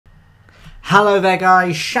Hello there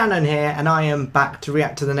guys, Shannon here, and I am back to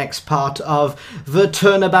react to the next part of the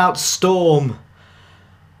Turnabout Storm.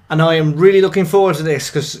 And I am really looking forward to this,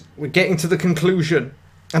 because we're getting to the conclusion.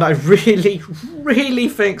 And I really, really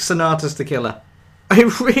think Sonata's the killer. I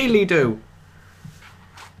really do.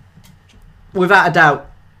 Without a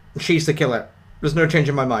doubt, she's the killer. There's no change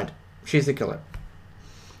in my mind. She's the killer.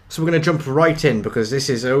 So we're going to jump right in, because this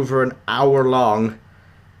is over an hour long.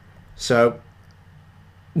 So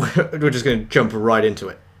we're just going to jump right into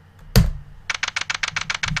it.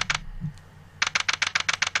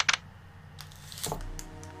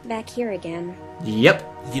 Back here again. Yep.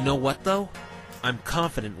 You know what, though? I'm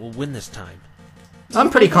confident we'll win this time. I'm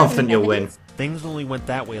pretty confident you'll win. Things only went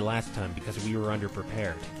that way last time because we were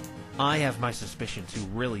underprepared. I have my suspicions who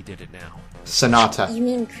really did it now. Sonata. You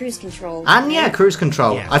mean cruise control? And yeah, cruise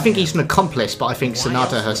control. Yeah, I think he's an accomplice, but I think Why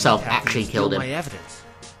Sonata else would herself he have actually to steal killed him. my evidence?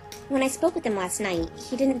 When I spoke with him last night,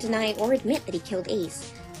 he didn't deny or admit that he killed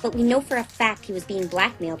Ace. But we know for a fact he was being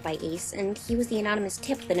blackmailed by Ace, and he was the anonymous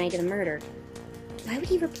tip the night of the murder. Why would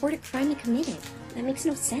he report a crime he committed? That makes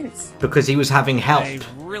no sense. Because he was having help. I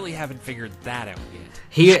really haven't figured that out yet.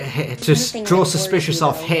 He to draw suspicious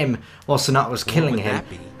of him while Sonata was killing him. That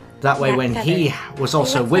be? That way, That when feather. he was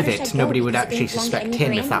also Let with Fluttershy it, go nobody would because it actually didn't belong to suspect any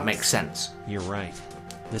him, if that brands. makes sense. You're right.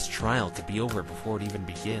 This trial could be over before it even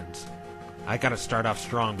begins. I gotta start off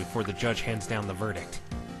strong before the judge hands down the verdict.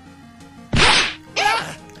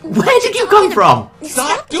 Where did you come from?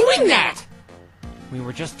 Stop doing that! We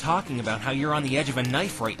were just talking about how you're on the edge of a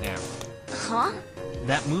knife right now. Huh?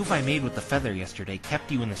 That move I made with the feather yesterday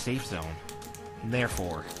kept you in the safe zone.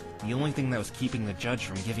 Therefore, the only thing that was keeping the judge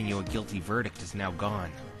from giving you a guilty verdict is now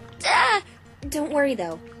gone. Don't worry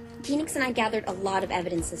though. Phoenix and I gathered a lot of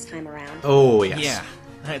evidence this time around. Oh, yes. Yeah,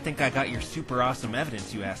 I think I got your super awesome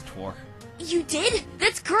evidence you asked for. You did?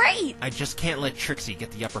 That's great! I just can't let Trixie get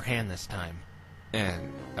the upper hand this time.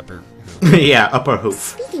 And upper... Yeah, upper hoof.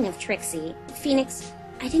 Speaking of Trixie, Phoenix,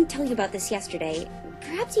 I didn't tell you about this yesterday.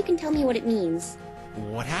 Perhaps you can tell me what it means.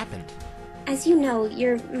 What happened? As you know,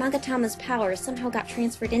 your Magatama's power somehow got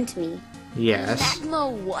transferred into me. Yes.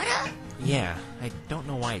 Magma whata? Yeah, I don't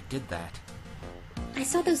know why it did that. I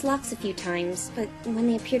saw those locks a few times, but when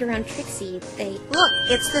they appeared around Trixie, they... Look,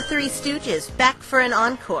 it's the Three Stooges, back for an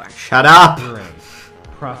encore. Shut up! Right.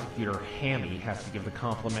 Prosecutor Hammy has to give the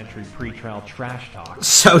complimentary pretrial trash talk.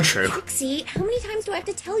 So true. Trixie, how many times do I have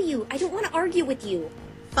to tell you? I don't want to argue with you.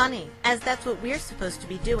 Funny, as that's what we're supposed to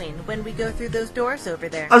be doing when we go through those doors over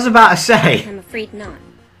there. I was about to say. I'm afraid not.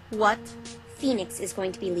 What? Phoenix is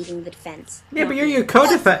going to be leading the defense. Yeah, not but you're me. your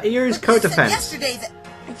co-defense. You're his But you said co-defense. yesterday that...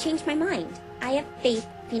 I changed my mind. I have faith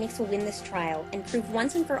Phoenix will win this trial and prove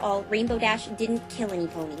once and for all Rainbow Dash didn't kill any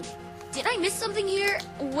pony. Did I miss something here?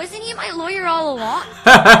 Wasn't he my lawyer all along?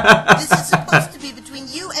 This is supposed to be between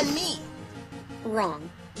you and me. Wrong.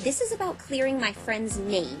 This is about clearing my friend's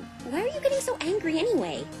name. Why are you getting so angry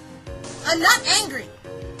anyway? I'm not angry.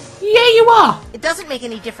 Yeah, you are. It doesn't make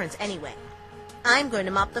any difference anyway. I'm going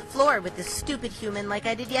to mop the floor with this stupid human like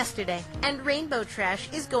I did yesterday. And Rainbow Trash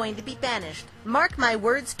is going to be banished. Mark my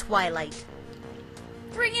words, Twilight.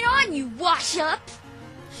 Bring it on, you wash-up!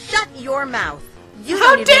 Shut your mouth. You How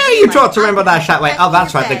don't even dare you realize talk to Rainbow I'm Dash that way? Oh,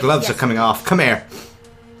 that's right. The bag gloves are coming off. Come here.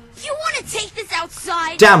 You want to take this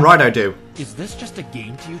outside? Damn right I do. Is this just a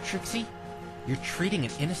game to you, Trixie? You're treating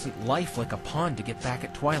an innocent life like a pawn to get back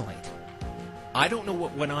at Twilight. I don't know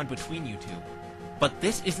what went on between you two, but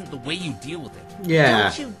this isn't the way you deal with it. Yeah.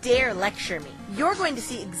 Don't you dare lecture me. You're going to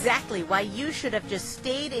see exactly why you should have just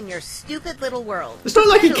stayed in your stupid little world. It's not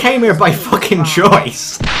like he came here by fucking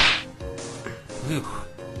choice. Whew.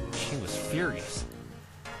 She was furious.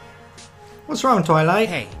 What's wrong, Twilight?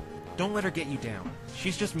 Hey, don't let her get you down.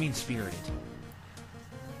 She's just mean-spirited.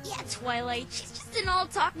 Yeah, Twilight, she's just an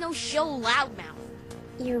all-talk, no-show loudmouth.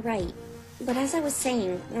 You're right. But as I was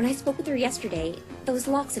saying, when I spoke with her yesterday, those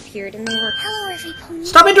locks appeared and they were... Hello, every pony.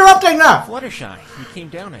 Stop interrupting now! Fluttershy, you came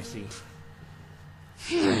down, I see.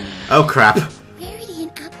 Oh crap. Rarity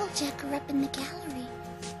and Applejack are up in the gallery.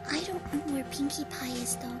 I don't know where Pinkie Pie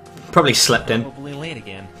is, though. Probably slept in. Probably late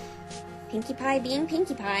again. Pinkie Pie being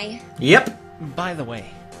Pinkie Pie. Yep. By the way,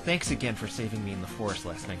 thanks again for saving me in the forest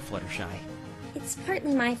last night, Fluttershy. It's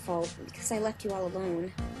partly my fault, because I left you all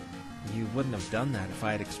alone. You wouldn't have done that if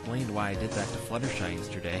I had explained why I did that to Fluttershy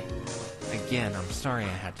yesterday. Again, I'm sorry I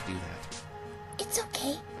had to do that. It's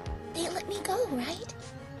okay. They let me go, right?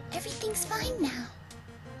 Everything's fine now.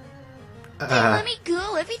 Let me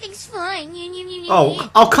go, everything's fine.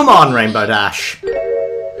 Oh, come on, Rainbow Dash.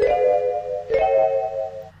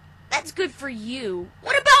 That's good for you.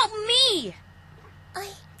 What about me? I...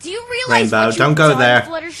 Do you realize Rainbow, what don't you've go done, there.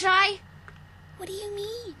 Fluttershy? What do you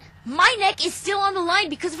mean? My neck is still on the line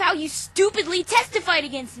because of how you stupidly testified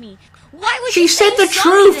against me. Why would She you said say the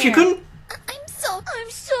truth. there? You couldn't. I'm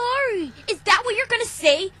sorry. Is that what you're gonna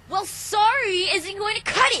say? Well, sorry isn't going to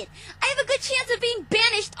cut it. I have a good chance of being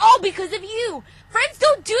banished all because of you. Friends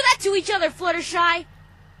don't do that to each other, Fluttershy.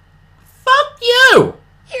 Fuck you.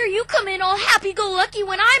 Here you come in all happy-go-lucky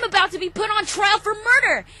when I'm about to be put on trial for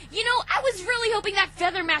murder. You know, I was really hoping that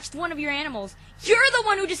feather matched one of your animals. You're the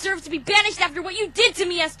one who deserves to be banished after what you did to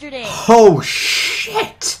me yesterday. Oh,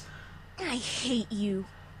 shit. I hate you.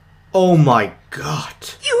 Oh, my God.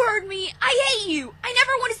 You heard me. I hate you. I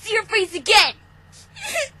never want to see your face again.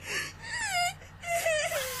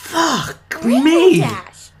 Fuck me.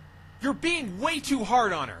 Dash. You're being way too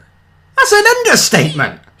hard on her. That's an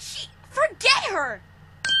understatement. Forget her.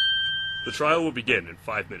 The trial will begin in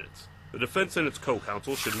 5 minutes. The defense and its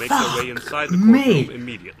co-counsel should make Fuck their way inside the me. courtroom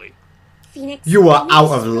immediately. Phoenix, You are I need out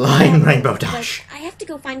to of stop line, you, Rainbow but Dash. I have to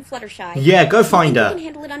go find Fluttershy. Yeah, go find You her. think you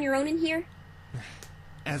can handle it on your own in here?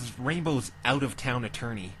 As Rainbow's out-of-town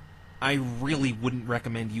attorney, I really wouldn't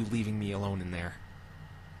recommend you leaving me alone in there.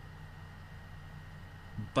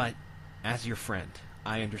 But, as your friend,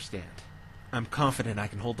 I understand. I'm confident I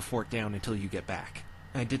can hold the fort down until you get back.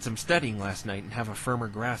 I did some studying last night and have a firmer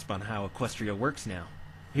grasp on how Equestria works now.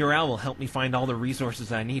 Your owl will help me find all the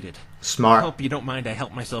resources I needed. I Smart. hope you don't mind I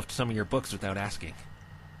help myself to some of your books without asking.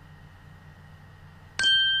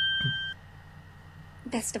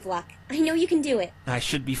 Best of luck. I know you can do it. I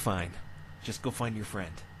should be fine. Just go find your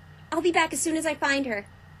friend. I'll be back as soon as I find her.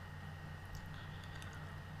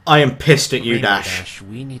 I am pissed at you, Rainbow Dash.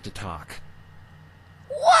 we need to talk.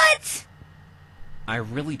 What? I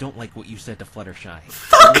really don't like what you said to Fluttershy.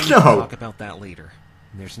 Fuck We need no! to talk about that later.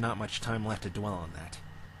 There's not much time left to dwell on that.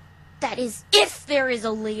 That is if there is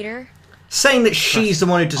a later. Saying that she's the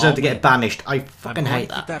one who deserved to I'll get win. banished. I I'm fucking going hate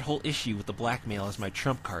to keep that. that whole issue with the blackmail as my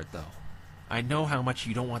trump card, though. I know how much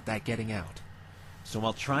you don't want that getting out. So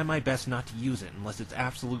I'll try my best not to use it unless it's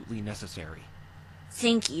absolutely necessary.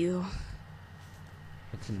 Thank you.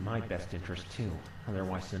 It's in my best interest, too.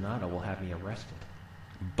 Otherwise, Sonata will have me arrested.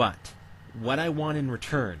 But, what I want in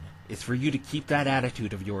return is for you to keep that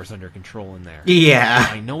attitude of yours under control in there. Yeah.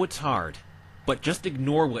 I know it's hard, but just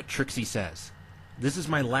ignore what Trixie says. This is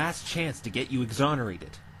my last chance to get you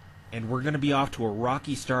exonerated. And we're gonna be off to a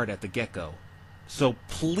rocky start at the get-go. So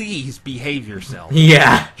please behave yourself.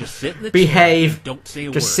 Yeah. Just sit in the Behave. chair and don't say a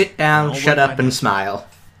word. Just sit down, I'll shut work up, my and magic. smile.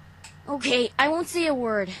 Okay, I won't say a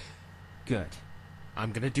word. Good.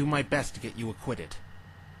 I'm gonna do my best to get you acquitted.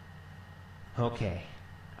 Okay.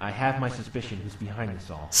 I have my suspicion who's behind this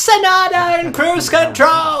all. Sonata in cruise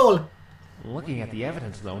control! Looking at the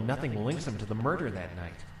evidence, though, nothing links him to the murder that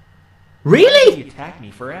night. Why Really? did he attack me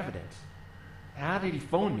for evidence? How did he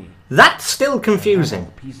phone me? That's still I have all confusing.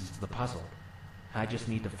 the pieces to the puzzle. I just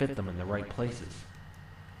need to fit them in the right places.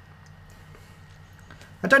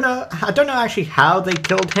 I don't know actually how they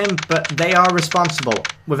killed him, but they are responsible,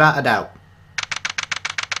 without a doubt.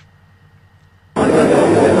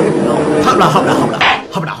 Hopla, hopla, hopla,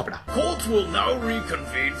 hopla, hopla. Court will now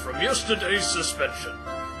reconvene from yesterday's suspension.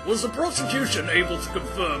 Was the prosecution able to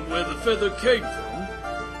confirm where the feather came from?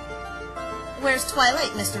 Where's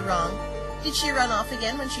Twilight, Mr. Wrong? Did she run off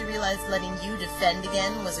again when she realized letting you defend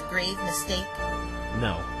again was a grave mistake?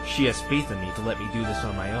 No, she has faith in me to let me do this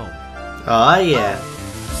on my own. Oh yeah.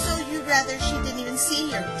 So you'd rather she didn't even see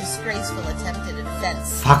your disgraceful attempt at a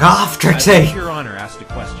defense? Fuck off, I Trixie! think Your Honor asked a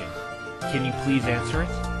question. Can you please answer it?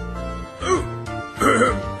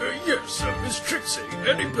 Yes, Miss Trixie.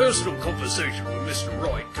 Any personal conversation with Mr.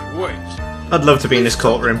 Wright can wait. I'd love to be in this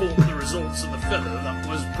courtroom. Please report the results of the feather that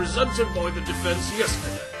was presented by the defense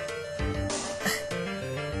yesterday.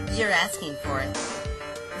 You're asking for it.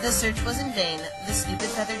 The search was in vain, the stupid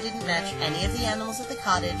feather didn't match any of the animals at the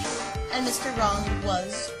cottage, and Mr. Wrong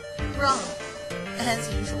was wrong,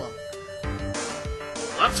 as usual.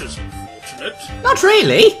 That is unfortunate. Not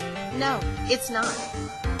really! No, it's not.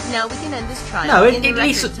 Now we can end this trial No, in at record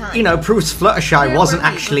least, time. you know, proves Fluttershy Where wasn't were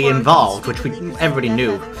we actually before involved, we which stupidly everybody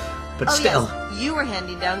knew. presented that But feather? still. Oh, yes, you were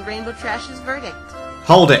handing down Rainbow Trash's verdict.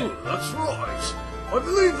 Hold it. Oh, that's right. I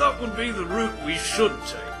believe that would be the route we should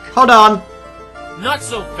take. Hold on. Not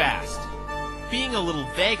so fast! Being a little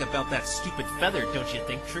vague about that stupid feather, don't you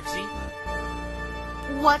think, Trixie?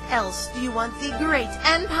 What else do you want the great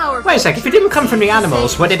and powerful... Wait a sec, if it didn't come from the Trixie to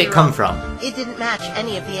animals, say, where did it Mr. come Wrong? from? It didn't match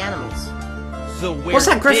any of the animals. So where What's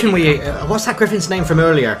that did griffin it what's that griffin's name from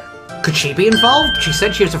earlier? Could she be involved? She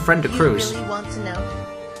said she was a friend of You Cruz. really want to know?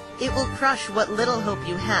 It will crush what little hope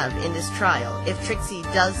you have in this trial if Trixie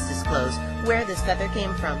does disclose where this feather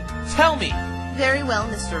came from. Tell me! Very well,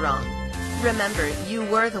 Mr. Wrong. Remember, you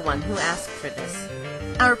were the one who asked for this.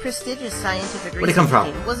 Our prestigious scientific Where'd it come research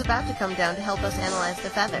from? team was about to come down to help us analyze the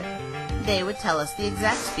feather. They would tell us the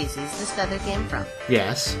exact species this feather came from.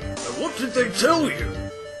 Yes. What did they tell you?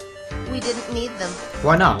 We didn't need them.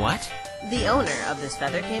 Why not? What? The owner of this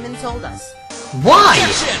feather came and told us. Why?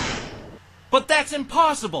 But that's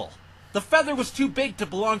impossible! The feather was too big to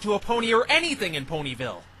belong to a pony or anything in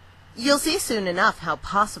Ponyville. You'll see soon enough how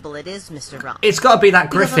possible it is, Mr. Wrong. It's got to be that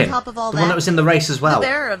Because on griffin. top of all The one that was in the race as The well.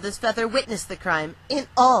 bearer of this feather witnessed the crime in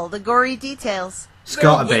all the gory details. It's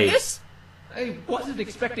got to be. Witness? I wasn't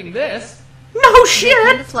expecting this. No They came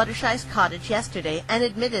shit! to Fluttershy's cottage yesterday and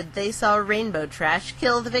admitted they saw Rainbow Trash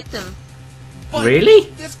kill the victim. But Really?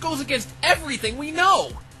 This goes against everything we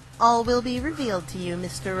know! All will be revealed to you,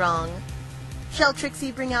 Mr. Wrong. Shall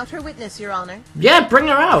Trixie bring out her witness, Your Honor? Yeah, bring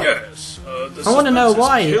her out. Yes, I want to know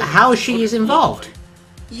why, how she is involved.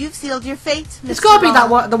 You've sealed your fate, Mr. It's got to be Wrong. that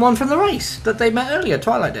one, the one from the race that they met earlier.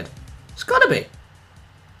 Twilight did. It's got to be.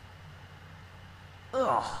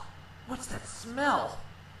 Ugh, what's that smell?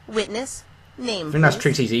 Witness, name, I think that's please.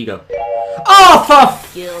 Trixie's ego. Oh,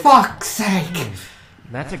 for Guild. fuck's sake!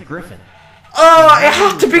 That's a griffin. Oh, it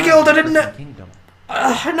had to be Gilda, didn't it? Kingdom.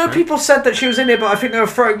 I know people said that she was in it, but I think they were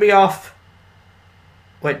throwing me off.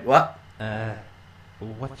 Wait, what?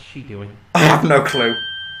 What's she doing? I have no clue.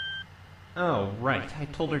 Oh, right. I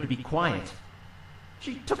told her to be quiet.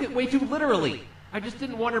 She took it way too literally. I just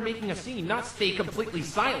didn't want her making a scene, not stay completely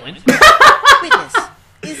silent. Witness,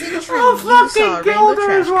 is it true Oh, you fucking saw Rainbow Gilda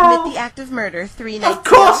Trash as well. commit the act of murder 3 nights Of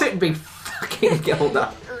course ago? it'd be fucking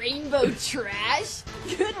Gilda. Rainbow Trash?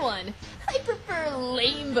 Good one. I prefer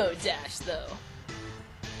Lamebo Dash, though.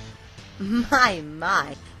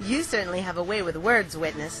 My. You certainly have a way with words,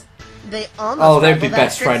 Witness. They almost Oh, they'd be rival that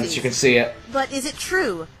best of friends, Trixie's. you can see it. But is it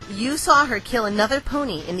true you saw her kill another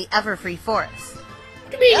pony in the Everfree Forest?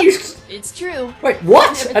 What do you mean? It's true. Wait,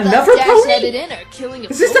 what? Never thought Another Dash pony? headed in or killing a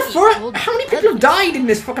Is this the pony forest? cold How many people have died in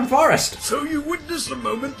this fucking forest? So you witnessed the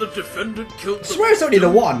moment the defendant killed I the swear it's only the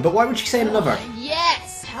one, but why would she say another?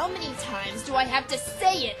 Yes! How many times do I have to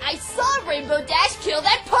say it? I saw Rainbow Dash kill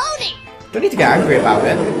that pony! Don't need to get angry about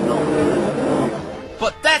it.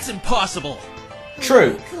 But that's impossible!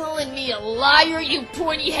 True. Calling me a liar, you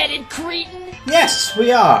pointy-headed cretin? Yes,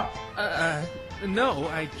 we are. No,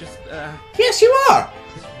 I just, Yes, you are.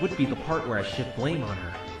 This would be the part where I shift blame on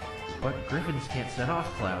her. But griffins can't set off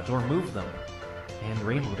clouds or move them. And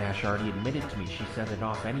Rainbow Dash already admitted to me she set it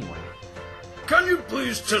off anyway. Can you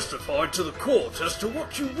please testify to the court as to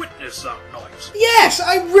what you witnessed that night? Yes,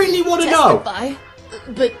 I really want to know. Testify?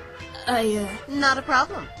 But I, Not a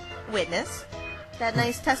problem. Witness, that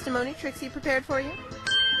nice testimony Trixie prepared for you?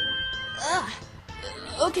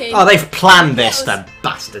 okay. Oh, they've planned this, That the I'll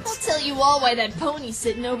bastards. tell you all why that pony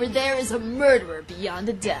sitting over there is a murderer beyond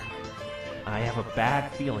a doubt. I have a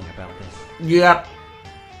bad feeling about this. Yep.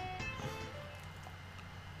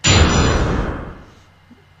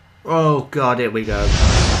 Oh god, here we go.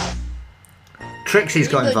 Trixie's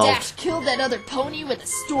got Rainbow Dash involved. killed that other pony with a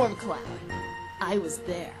storm cloud. I was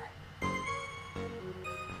there.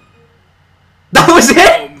 That was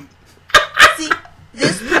it? See,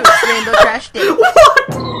 this proves Rainbow Trash did. What?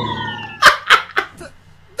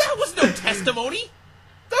 That was no testimony!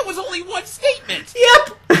 That was only one statement!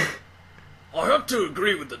 Yep. I have to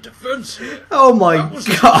agree with the defense here. Oh my That was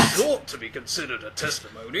too god. short to be considered a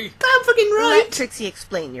testimony. Damn fucking right. Let Trixie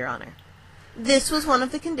explain, Your Honor. This was one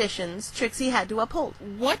of the conditions Trixie had to uphold.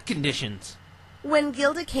 What conditions? When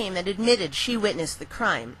Gilda came and admitted she witnessed the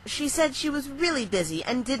crime, she said she was really busy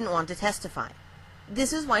and didn't want to testify.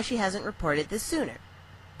 This is why she hasn't reported this sooner.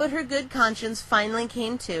 But her good conscience finally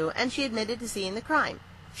came to, and she admitted to seeing the crime.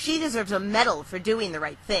 She deserves a medal for doing the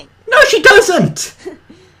right thing. No, she doesn't.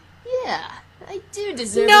 Yeah, I do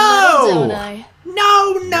deserve No! a medal, don't I?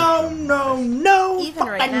 No. Even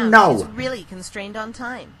right Fucking now, she's no. really constrained on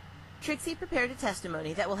time. Trixie prepared a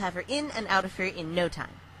testimony that will have her in and out of here in no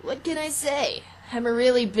time. What can I say? I'm a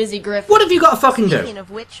really busy griffin. What have you got to fucking Speaking do? of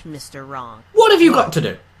which, Mr. Wrong, What have you got to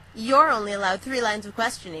do? you're only allowed 3 lines of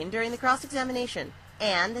questioning during the cross-examination,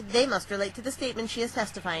 and they must relate to the statement she is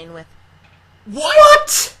testifying with.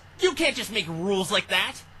 What? You can't just make rules like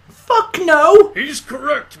that! Fuck no. He's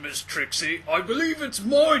correct, Miss Trixie. I believe it's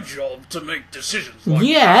my job to make decisions like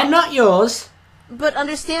Yeah, not yours. But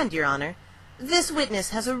understand, Your Honor, this witness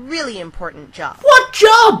has a really important job. What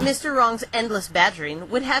job? Mr. Wrong's endless badgering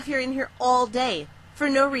would have her in here all day, for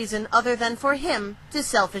no reason other than for him to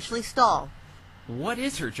selfishly stall. What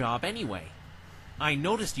is her job anyway? I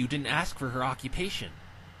noticed you didn't ask for her occupation.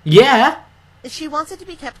 Yeah. She wants it to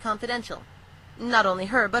be kept confidential. Not only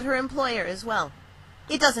her, but her employer as well.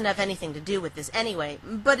 It doesn't have anything to do with this anyway,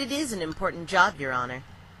 but it is an important job, Your Honor.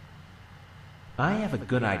 I have a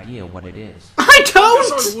good idea what it is. I I don't!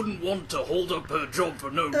 guess I wouldn't want to hold up her job for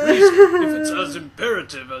no reason, if it's as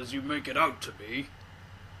imperative as you make it out to be.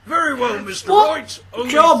 Very well, Mr. What Wright. Only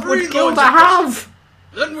job 3 would lines Gilda of have? questioning.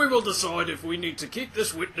 Then we will decide if we need to keep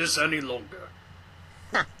this witness any longer.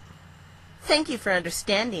 Thank you for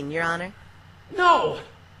understanding, Your Honor. No!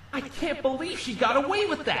 I can't believe she got away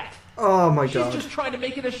with that! Oh my She's god. just trying to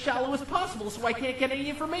make it as shallow as possible so I can't get any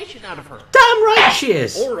information out of her. Damn right she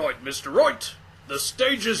is! All right, Mr. Wright. The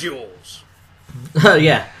stage is yours. Oh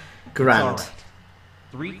yeah. It's Grand. alright.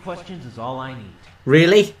 3 questions is all I need.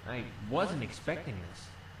 Really? I wasn't expecting this.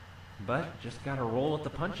 But just gotta roll with the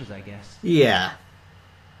punches, I guess. Yeah.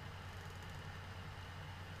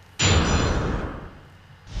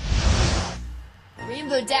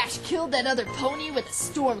 Rainbow Dash killed that other pony with a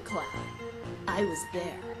storm cloud. I was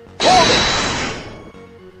there.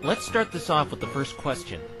 Let's start this off with the first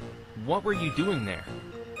question. What were you doing there?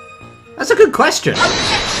 That's a good question.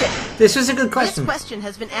 Objection! This was a good This question. question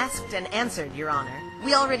has been asked and answered, Your Honor.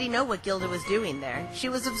 We already know what Gilda was doing there. She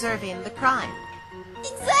was observing the crime.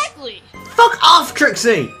 Exactly! Fuck off,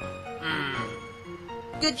 Trixie!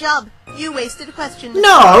 Good job. You wasted a question.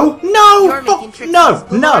 No! No! You're making Fuck, Trixie's no!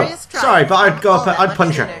 No! glorious triumph Sorry, but I'd go all up, that I'd much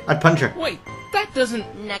punch her. sooner. I'd punch her. Wait, that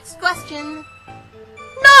doesn't... Next question.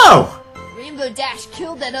 No! Rainbow Dash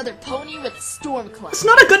killed that other pony with a storm cloud. It's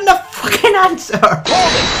not a good enough fucking answer!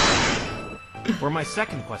 For my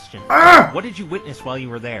second question, Arr! what did you witness while you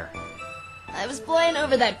were there? I was flying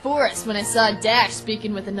over that forest when I saw Dash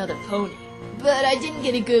speaking with another pony. But I didn't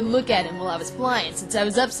get a good look at him while I was flying since I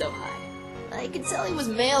was up so high. I could tell he was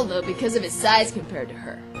male though because of his size compared to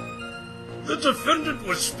her. The defendant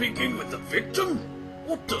was speaking with the victim?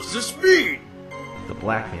 What does this mean? The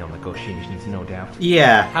blackmail negotiations, no doubt.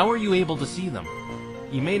 Yeah. How are you able to see them?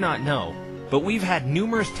 You may not know, but we've had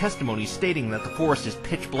numerous testimonies stating that the forest is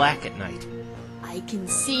pitch black at night. I can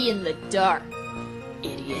see in the dark,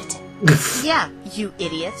 idiot. Yeah, you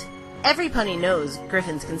idiot. Every pony knows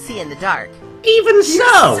griffins can see in the dark. Even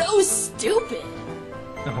so! So stupid!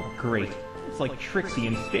 Oh, great. It's like Trixie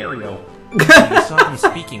in stereo. You saw them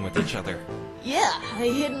speaking with each other. Yeah, I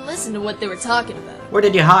hid and listened to what they were talking about. Where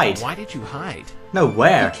did you hide? Why did you hide? No,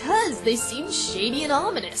 where? Because they seemed shady and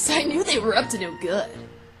ominous. I knew they were up to no good.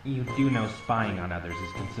 You do know spying on others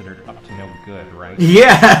is considered up to no good, right?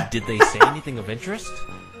 Yeah! Did they say anything of interest?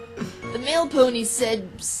 The male pony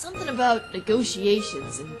said something about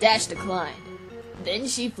negotiations and Dash declined. Then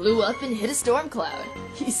she flew up and hit a storm cloud.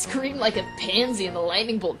 He screamed like a pansy and the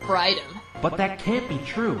lightning bolt fried him. But that can't be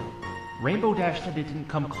true. Rainbow Dash said it didn't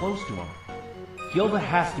come close to him. Gilda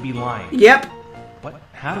has to be lying. Yep. But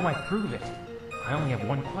how do I prove it? I only have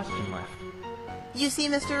one question left. You see,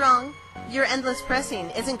 Mr. Wrong? Your endless pressing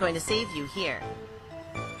isn't going to save you here.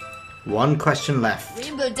 One question left.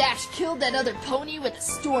 Rainbow Dash killed that other pony with a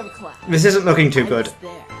storm cloud. This isn't looking too I good. was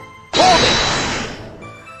there.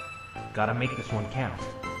 Gotta make this one count.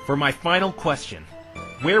 For my final question,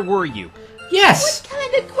 where were you? Yes! What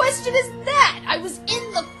kind of question is that? I was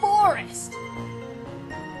in the forest.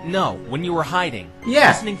 No, when you were hiding. Yeah.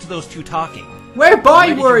 Listening to those two talking. Whereby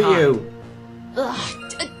Where did were you hide? you?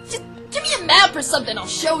 Ugh, just give me a map or something, I'll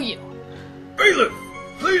show you. Bailiff,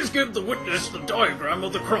 please give the witness the diagram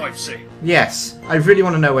of the crime scene. Yes. I really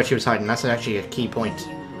want to know where she was hiding. That's actually a key point.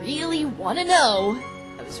 If you really want to know,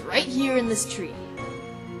 I was right here in this tree.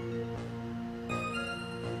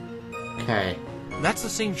 Okay. That's the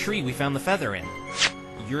same tree we found the feather in.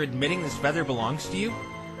 You're admitting this feather belongs to you?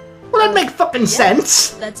 Well, that make fucking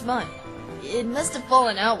sense! That's mine. It must have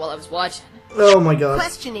fallen out while I was watching. Oh my god.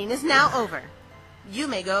 Questioning is now over. You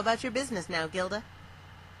may go about your business now, Gilda.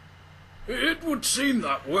 It would seem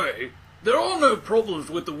that way. There are no problems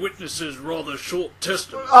with the witness's rather short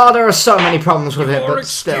testimony. Oh, there are so many problems with You it, are but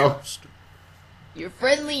still. excused. Your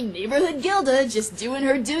friendly neighborhood Gilda just doing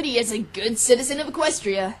her duty as a good citizen of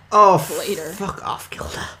Equestria. Oh, Later. fuck off,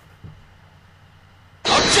 Gilda.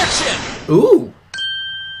 Objection! Ooh.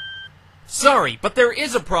 Sorry, but there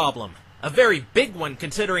is a problem. A very big one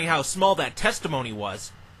considering how small that testimony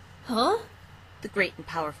was. Huh? The great and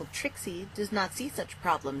powerful Trixie does not see such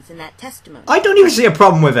problems in that testimony. I don't even see a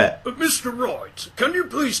problem with it. Mr. Wright, can you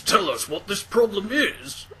please tell us what this problem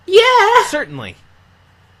is? Yeah! Certainly.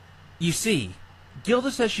 You see,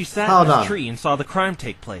 Gilda says she sat Hold in this on. tree and saw the crime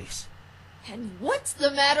take place. And what's the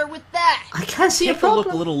matter with that? I can't see a Take a look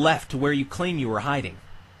problem. a little left to where you claim you were hiding.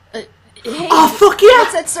 Hey, Oh, fuck yeah!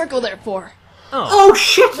 what's that circle there for? Oh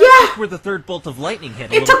shit, That's yeah! where the third bolt of lightning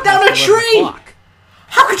hit. It took down a tree!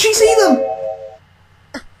 How could she see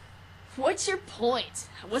them? What's your point?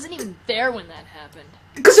 I wasn't even there when that happened.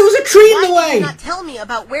 Because there was a tree in Why the way! did you not tell me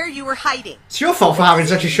about where you were hiding? It's your fault for having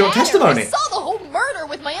such a short testimony. I saw the whole murder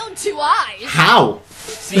with my own 2 eyes. How?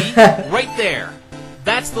 See? Right there.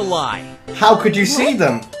 That's the lie. How could you see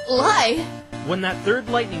them? Lie? When that third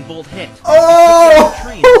lightning bolt hit, Oh! it took out a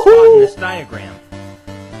tree in the spot in this diagram.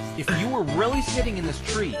 If you were really sitting in this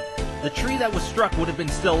tree, the tree that was struck would have been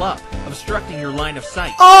still up, obstructing your line of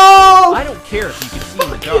sight. Oh! I don't care if you can see in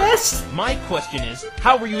the dark. Yes! My question is,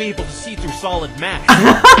 how were you able to see through solid mass?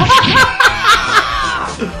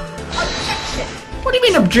 Objection! What do you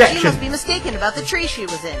mean She objection? must be mistaken about the tree she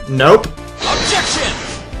was in. Nope. Objection!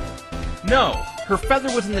 No, her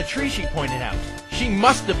feather was in the tree she pointed out. She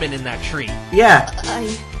must have been in that tree. Yeah.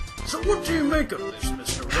 So what do you make of this,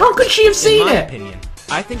 Mr. Wright? How could she have seen In my it? opinion,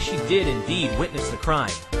 I think she did indeed witness the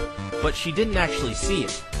crime. But she didn't actually see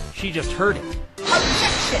it. She just heard it.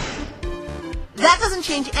 Objection! That doesn't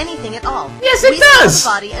change anything at all. Yes, it we still does.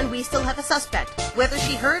 have the body and we still have a suspect. Whether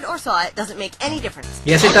she heard or saw it doesn't make any difference.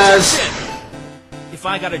 Yes, it does. If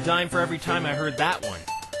I got a dime for every time I heard that one.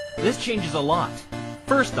 This changes a lot.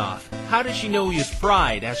 First off, how did she know he was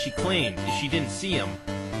fried, as she claimed, if she didn't see him?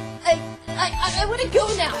 I want to go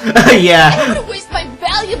now. I Yeah. don't want to waste my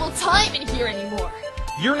valuable time in here anymore.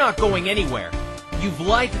 You're not going anywhere. You've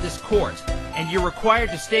lied to this court, and you're required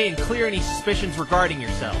to stay and clear any suspicions regarding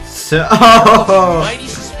yourself. So, oh. Mighty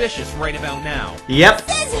suspicious right about now. Yep.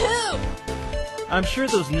 Says who? I'm sure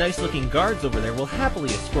those nice-looking guards over there will happily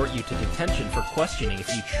escort you to detention for questioning if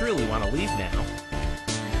you truly want to leave now.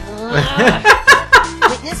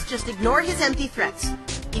 Witness, just ignore his empty threats.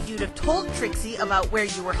 If you'd have told Trixie about where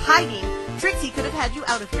you were hiding, Trixie could have had you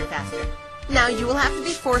out of here faster. Now you will have to be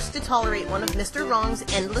forced to tolerate one of Mr. Wrong's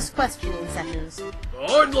endless questioning sessions.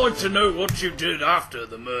 I'd like to know what you did after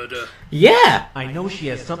the murder. Yeah. I know she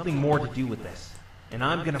has something more to do with this, and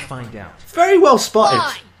I'm gonna find out. Very well spotted.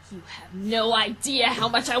 Fine. You have no idea how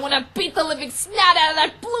much I want to beat the living snot out of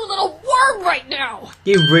that blue little worm right now.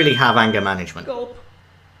 You really have anger management. Gulp.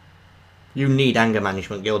 You need anger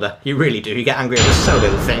management, Gilda. You really do. You get angry over so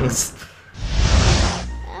little things.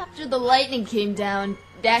 After the lightning came down,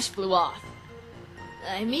 Dash flew off.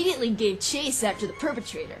 I immediately gave chase after the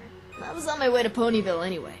perpetrator. I was on my way to Ponyville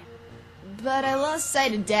anyway. But I lost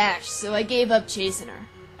sight of Dash, so I gave up chasing her.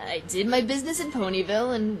 I did my business in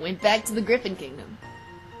Ponyville and went back to the Griffin Kingdom.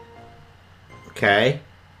 Okay.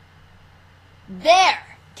 There!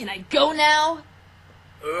 Can I go now?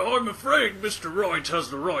 I'm afraid Mr. Wright has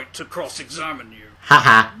the right to cross-examine you.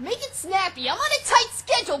 Haha. Make it snappy. I'm on a tight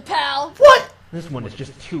schedule, pal. What? This one is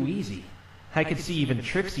just too easy. I can see even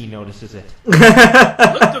Trixie notices it.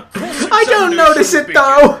 I don't notice it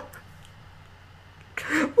though.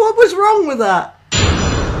 What was wrong with that?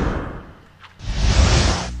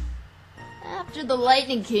 After the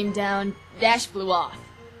lightning came down, Dash flew off.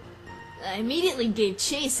 I immediately gave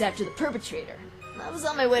chase after the perpetrator. I was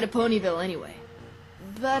on my way to Ponyville anyway.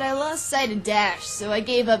 But I lost sight of Dash, so I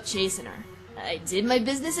gave up chasing her. I did my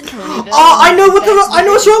business in Ponyville. Oh, I know and went back to I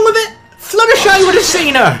know what's wrong with it. Fluttershy would have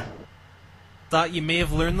seen her. Thought you may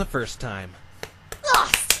have learned the first time.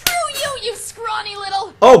 Oh, screw you, you scrawny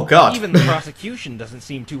little... Oh God. Even the prosecution doesn't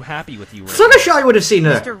seem too happy with you right Fluttershy would have seen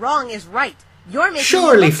her. Mr. Wrong is right. You're making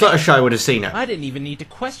Surely me look Fluttershy would have seen her. I didn't even need to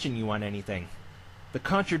question you on anything. The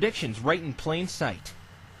contradiction's right in plain sight.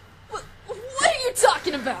 What are you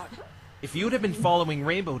talking about? If you'd have been following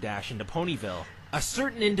Rainbow Dash into Ponyville, a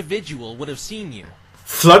certain individual would have seen you.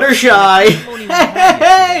 Fluttershy. Pony we had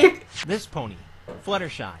Hey. yesterday, this pony,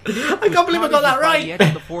 Fluttershy. I can't believe I got that By the edge of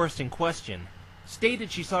right. the forest in question,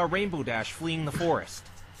 stated she saw Rainbow Dash fleeing the forest.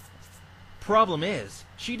 Problem is,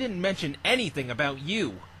 she didn't mention anything about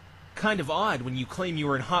you. Kind of odd when you claim you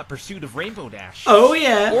were in hot pursuit of Rainbow Dash. Oh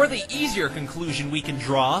yeah. Or the easier conclusion we can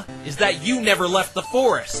draw is that you never left the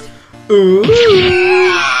forest. Ooh.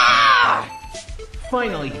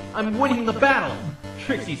 Finally, I'm winning the battle.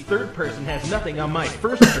 Trixie's third person has nothing on my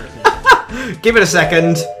first person. Give it a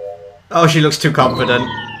second. Oh, she looks too confident.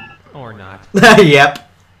 Or not. Yep.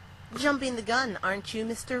 jumping the gun, aren't you,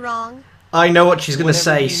 Mr. Wrong? I know what she's gonna Whatever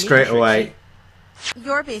say you mean, straight away.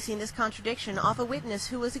 You're basing this contradiction off a witness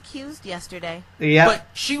who was accused yesterday. Yep. But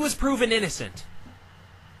she was proven innocent.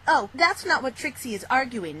 Oh, that's not what Trixie is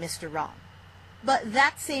arguing, Mr. Wrong. But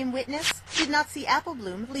that same witness did not see Apple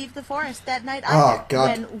Bloom leave the forest that night either. Oh,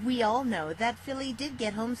 God. When we all know that Philly did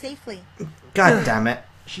get home safely. God damn it.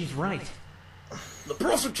 She's right. The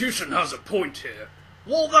prosecution has a point here.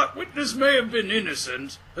 While that witness may have been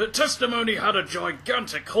innocent, her testimony had a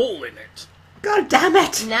gigantic hole in it. God damn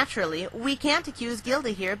it. Naturally, we can't accuse Gilda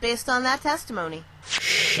here based on that testimony.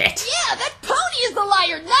 Shit. Yeah, that pony is the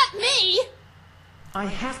liar, not me! I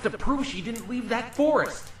have to prove she didn't leave that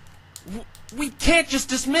forest. We can't just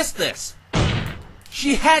dismiss this.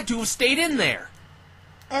 She had to have stayed in there.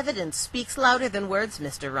 Evidence speaks louder than words,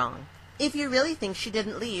 Mr. Wrong. If you really think she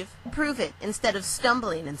didn't leave, prove it instead of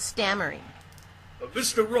stumbling and stammering.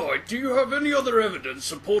 Mr. Wright, do you have any other evidence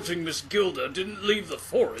supporting Miss Gilda didn't leave the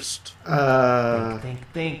forest?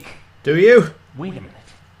 Think. Do you? Wait a minute.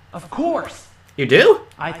 Of course. You do?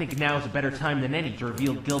 I think now is a better time than any to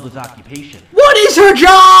reveal Gilda's occupation. What is her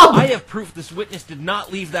job? I have proof this witness did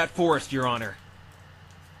not leave that forest, Your Honor.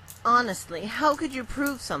 Honestly, how could you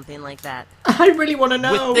prove something like that? I really want to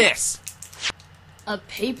know. With this. A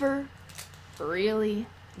paper? Really?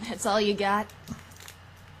 That's all you got?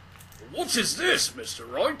 What is this, Mr.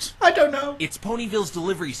 Wright? I don't know. It's Ponyville's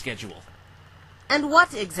delivery schedule. And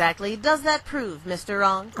what exactly does that prove, Mr.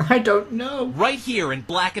 Wrong? I don't know. Right here in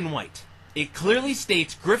black and white. It clearly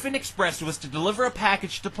states Griffin Express was to deliver a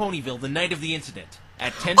package to Ponyville the night of the incident.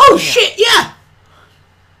 At 10 Oh p.m. shit, yeah!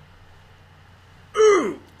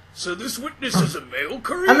 Ooh! So this witness is a mail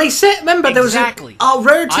courier? And they said, remember, Exactly. there was a... Oh,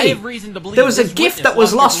 Rarity. I have reason to believe there was a this gift witness that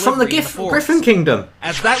was lost from the delivery in gift forest, Griffin Kingdom.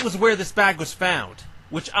 as that was where this bag was found,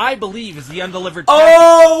 which I believe is the undelivered package.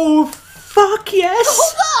 Oh, fuck yes!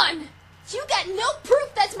 Hold on! You got no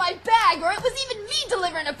proof that's my bag, or it was even me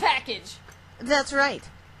delivering a package! That's right.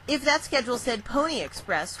 If that schedule said Pony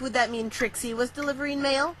Express, would that mean Trixie was delivering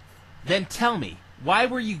mail? Then tell me, why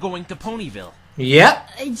were you going to Ponyville? Yep.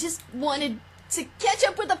 I just wanted to catch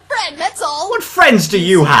up with a friend, that's all! What friends do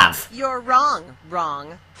you have? You're wrong,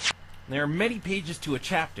 Wrong. There are many pages to a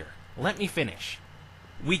chapter. Let me finish.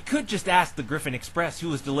 We could just ask the Griffin Express who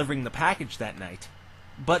was delivering the package that night,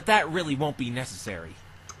 but that really won't be necessary.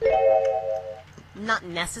 Not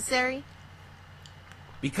necessary?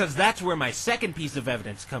 Because that's where my second piece of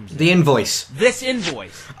evidence comes in. The invoice. This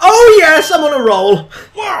invoice. Oh yes, I'm on a roll.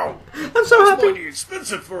 Wow! I'm so That's happy. mighty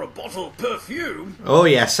expensive for a bottle of perfume. Oh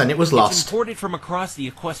yes, and it was It's lost. imported from across the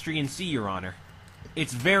Equestrian Sea, Your Honor.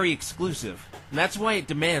 It's very exclusive, and that's why it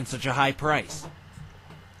demands such a high price.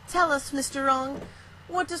 Tell us, Mr. Wrong,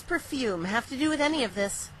 what does perfume have to do with any of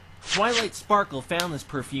this? Twilight Sparkle found this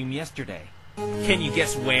perfume yesterday. Can you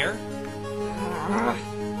guess where?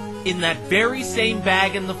 In that very same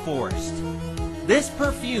bag in the forest. This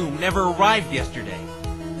perfume never arrived yesterday.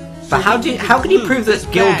 But how can you prove that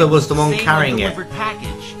Gilda was the one carrying it?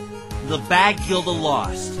 Package. The bag Gilda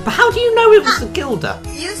lost. But how do you know it was the Gilda?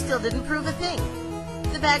 You still didn't prove a thing.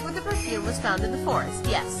 The bag with the perfume was found in the forest,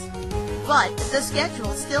 yes. But the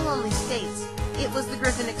schedule still only states it was the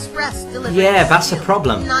Griffin Express delivering Yeah, the that's the perfume,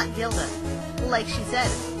 problem. not Gilda. Like she said,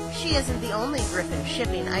 she isn't the only Griffin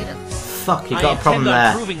shipping items. Fuck, you got a problem I there.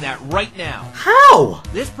 intend on proving that right now. How?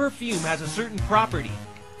 This perfume has a certain property.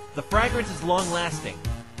 The fragrance is long-lasting,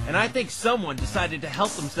 and I think someone decided to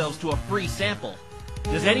help themselves to a free sample.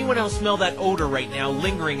 Does anyone else smell that odor right now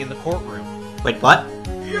lingering in the courtroom? Wait, what?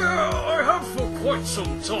 Yeah, I have for quite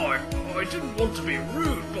some time. I didn't want to be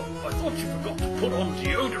rude, but I thought you forgot to put on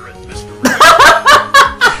deodorant, Mr.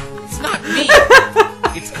 Wright. It's not me!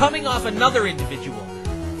 It's coming off another individual.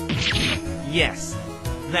 Yes,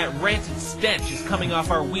 that rancid stench is coming off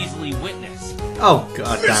our Weasley witness. Oh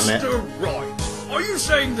god damn it. Mr. Wright, are you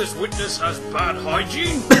saying this witness has bad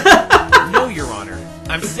hygiene? No, Your Honor.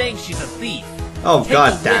 I'm saying she's a thief. Oh Take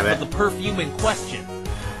god a damn whiff it. of the perfume in question.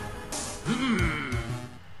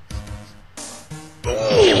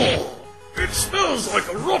 Oh, it smells like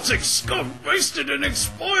a rotting skunk basted in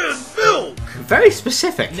expired milk. Very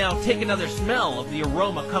specific. Now take another smell of the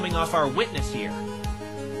aroma coming off our witness here.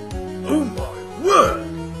 Oh my word!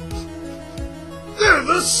 They're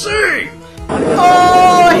the same!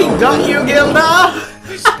 Oh, he got you, Gilda!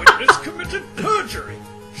 This witness committed perjury.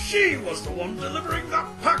 She was the one delivering that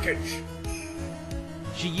package.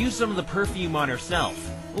 She used some of the perfume on herself.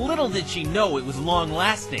 Little did she know it was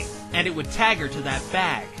long-lasting, and it would tag her to that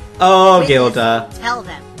bag. Oh, Witness, Gilda. Tell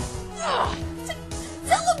them. Ugh,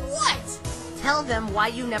 tell him what? Tell them why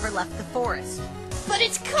you never left the forest. But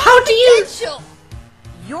it's How do you- confidential!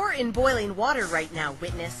 You're in boiling water right now,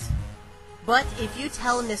 witness. But if you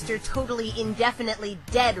tell Mr. Totally Indefinitely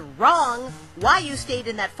Dead Wrong why you stayed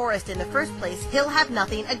in that forest in the first place, he'll have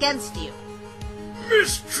nothing against you.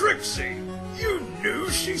 Miss Trixie, you knew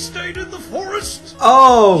she stayed in the forest?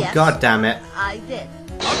 Oh, Yes. god damn it. I did.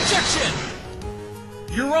 Objection!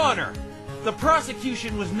 Your Honor, the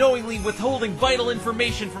prosecution was knowingly withholding vital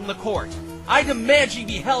information from the court. I demand she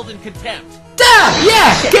be held in contempt. Damn!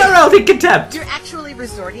 Yeah! Get her out in contempt! You're actually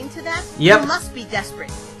resorting to that? Yep. You must be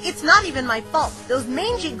desperate. It's not even my fault. Those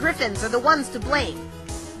mangy griffins are the ones to blame.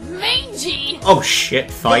 Mangy! Oh shit,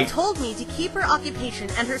 They fight. told me to keep her occupation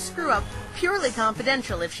and her screw-up purely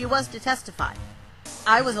confidential if she was to testify.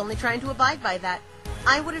 I was only trying to abide by that.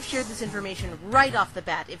 I would have shared this information right off the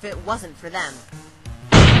bat if it wasn't for them.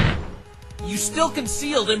 You still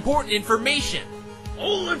concealed important information.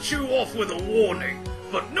 I'll let you off with a warning,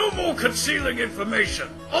 but no more concealing information.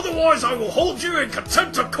 Otherwise, I will hold you in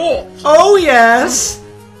contempt of court. Oh, yes.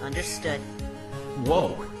 Understood.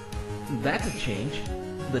 Whoa, that's a change.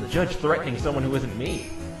 The judge threatening someone who isn't me.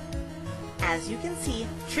 As you can see,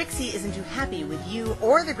 Trixie isn't too happy with you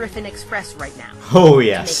or the Griffin Express right now. Oh, To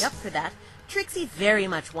yes. make up for that, Trixie very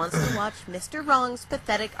much wants to watch Mr. Wrong's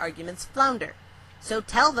pathetic arguments flounder. So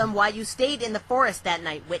tell them why you stayed in the forest that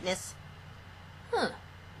night, witness. Huh.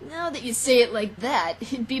 Now that you say it like that,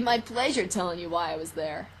 it'd be my pleasure telling you why I was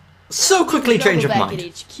there. So quickly change of Trouble back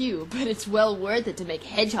mind. at HQ, but it's well worth it to make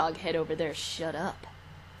Hedgehog Head over there shut up.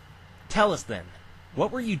 Tell us then,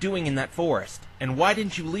 what were you doing in that forest, and why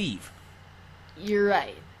didn't you leave? You're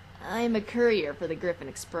right. I'm a courier for the Griffin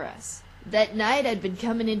Express. That night I'd been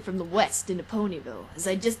coming in from the west into Ponyville, as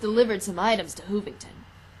I just delivered some items to Hoovington.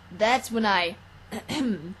 That's when I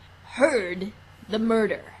heard the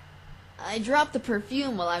murder. I dropped the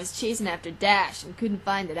perfume while I was chasing after Dash and couldn't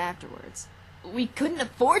find it afterwards. We couldn't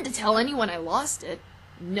afford to tell anyone I lost it.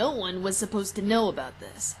 No one was supposed to know about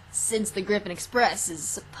this, since the Griffin Express is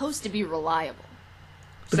supposed to be reliable.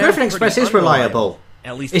 The Sounds Griffin Express pretty is reliable.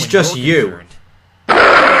 At least It's when just you're you. concerned.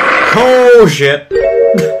 Oh, shit.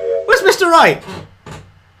 Where's Mr. Wright?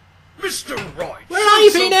 Mr. Wright, Where are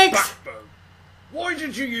you, show some Phoenix? backbone. Why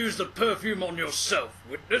did you use the perfume on yourself,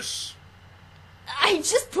 witness? I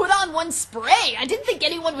just put on one spray. I didn't think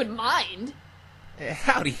anyone would mind.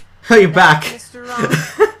 Howdy. Are you back? Mr.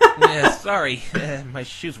 Wrong, Yeah, sorry, my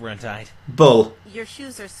shoes were untied. Bull. your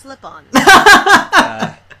shoes are slip-on.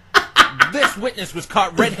 This witness was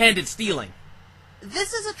caught red-handed stealing.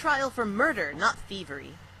 This is a trial for murder, not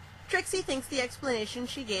thievery. Trixie thinks the explanation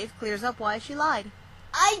she gave clears up why she lied.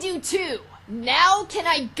 I do too. Now can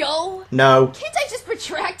I go? No. Can't I just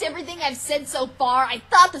retract everything I've said so far? I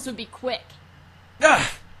thought this would be quick. Ugh,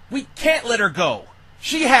 we can't let her go.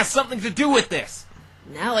 She has something to do with this.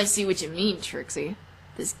 Now I see what you mean, Trixie.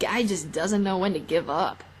 This guy just doesn't know when to give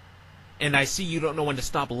up. And I see you don't know when to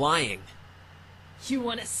stop lying. You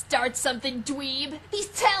want to start something, dweeb? These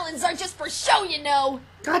talons are just for show, you know.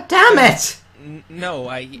 God damn it! No,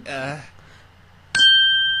 Where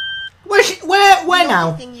The now?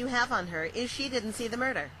 only thing you have on her is she didn't see the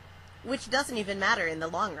murder. Which doesn't even matter in the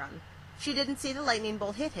long run. She didn't see the lightning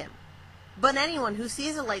bolt hit him. But anyone who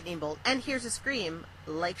sees a lightning bolt and hears a scream,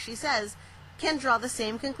 like she says, can draw the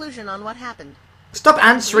same conclusion on what happened. Stop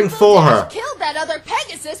answering Little for Dash her. killed that other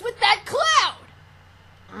Pegasus with that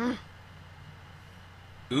cloud.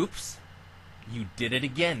 oops. You did it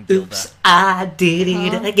again, Gilda. Oops, I did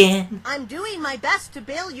it again. I'm doing my best to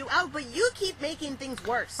bail you out, but you keep making things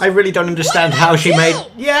worse. I really don't understand how she made...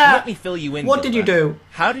 Yeah! Let me fill you in, What did you Gilda. do?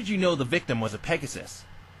 How did you know the victim was a Pegasus?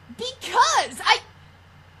 Because I...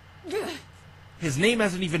 His name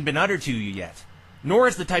hasn't even been uttered to you yet. Nor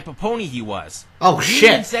is the type of pony he was. Oh, You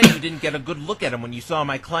shit. even said you didn't get a good look at him when you saw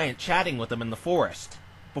my client chatting with him in the forest.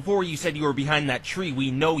 Before you said you were behind that tree we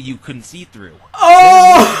know you couldn't see through.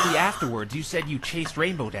 Oh! Immediately afterwards, you said you chased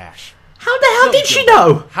Rainbow Dash. How the hell So, did she Gilda,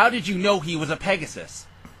 know? How did you know he was a Pegasus?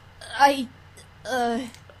 Oh,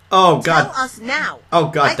 Tell God. us now. Oh,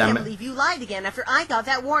 God I damn can't it. believe you lied again after I got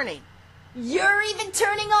that warning. You're even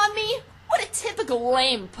turning on me? What a typical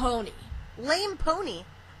lame pony. Lame pony.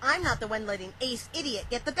 I'm not the one letting Ace Idiot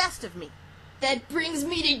get the best of me. That brings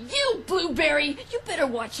me to you, Blueberry. You better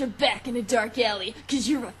watch your back in a dark alley, because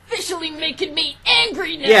you're officially making me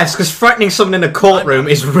angry now. Yes, because threatening someone in a courtroom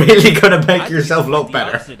is really going to I make think yourself it's look the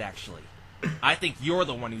better. opposite, actually. I think you're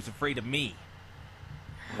the one who's afraid of me.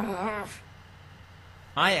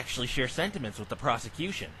 I actually share sentiments with the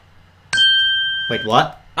prosecution. Wait,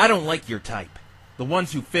 what? I don't like your type. The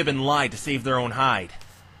ones who fib and lie to save their own hide.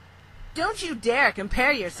 Don't you dare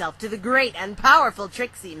compare yourself to the great and powerful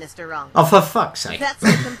Trixie, Mr. Wrong. Oh, for fuck's sake. That's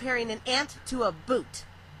like comparing an ant to a boot.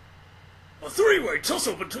 A three-way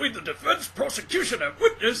tussle between the defense, prosecution, and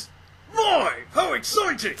witness? My, how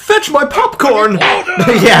exciting! Fetch my popcorn!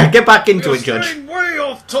 Order! Yeah, get back into You're it, Judge. straying way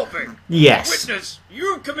off topic. Yes. Witness,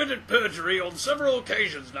 you have committed perjury on several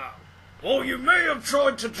occasions now. While you may have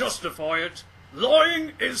tried to justify it,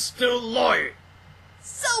 lying is still lying.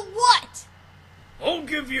 So what? I'll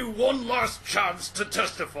give you one last chance to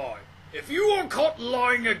testify. If you are caught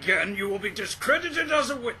lying again, you will be discredited as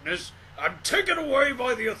a witness and taken away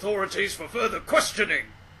by the authorities for further questioning.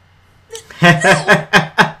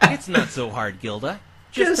 It's not so hard, Gilda.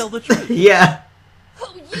 Just tell the truth. Yeah.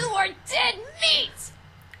 Oh, you are dead meat!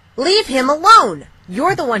 Leave him alone!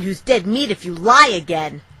 You're the one who's dead meat if you lie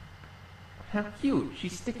again. How cute.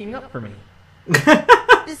 She's sticking up for me.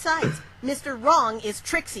 Besides, Mr. Wrong is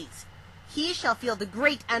Trixie's. He shall feel the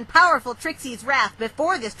great and powerful Trixie's wrath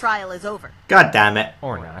before this trial is over. God damn it.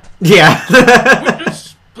 Or not. Yeah.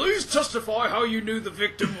 Witness, please testify how you knew the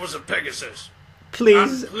victim was a Pegasus.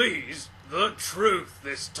 Please. And please, the truth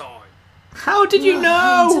this time. How did you I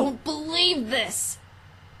know? don't believe this.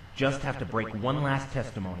 Just have to break one last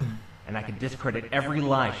testimony, and I can discredit every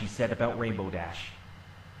lie she said about Rainbow Dash.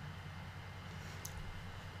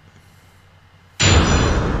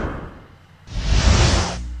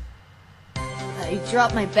 I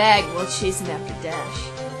dropped my bag while chasing after Dash.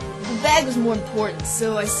 The bag was more important,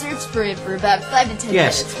 so I searched for it for about 5 to 10 minutes.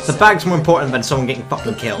 Yes, the bag's more important than someone getting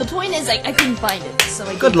fucking The killed. point is, I couldn't find it, so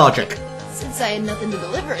I Good gave up. logic. Since I had nothing to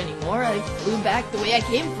deliver anymore, I flew back the way I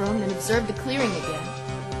came from and observed the clearing again.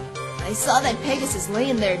 I saw that Pegasus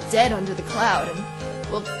laying there dead under the cloud, and,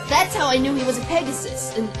 well, that's how I knew he was a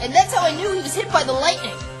Pegasus, and that's how I knew he was hit by the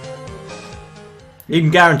lightning. You can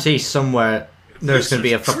guarantee somewhere there's This going to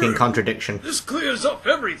be a is fucking true. contradiction. This clears up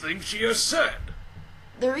everything she has said.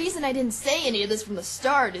 The reason I didn't say any of this from the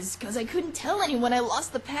start is because I couldn't tell anyone I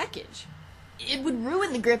lost the package. It would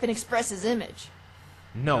ruin the Griffin Express's image.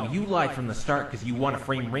 No, you lied from the start because you want to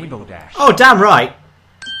frame Rainbow Dash. Oh, damn right.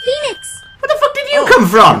 Phoenix! Where the fuck did you come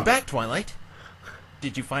from? You're back, Twilight.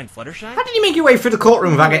 Did you find Fluttershy? How did you make your way through the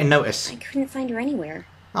courtroom without getting noticed? I couldn't find her anywhere.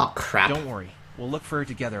 Oh, crap. Don't worry. We'll look for her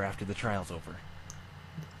together after the trial's over.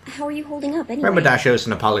 How are you holding up anyway? Remember Dash owes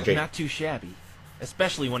an apology. Not too shabby.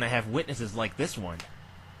 Especially when I have witnesses like this one.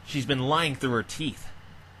 She's been lying through her teeth.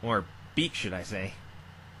 Or beak, should I say.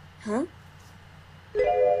 Huh?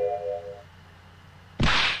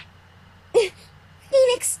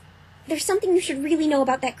 Phoenix! There's something you should really know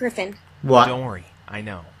about that griffin. What? Don't worry. I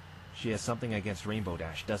know. She has something against Rainbow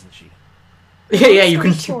Dash, doesn't she? Yeah, you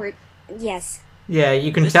can. Short, yes. Yeah,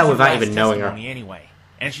 you can This tell is her without last even knowing her. testimony anyway.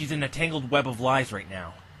 And she's in a tangled web of lies right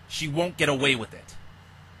now. She won't get away with it.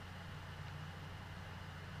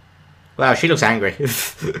 Wow, she looks angry.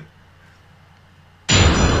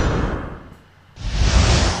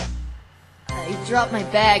 I dropped my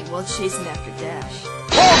bag while chasing after Dash.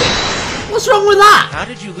 What's wrong with that? How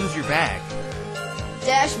did you lose your bag?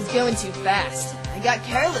 Dash was going too fast. I got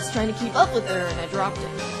careless trying to keep up with her and I dropped it.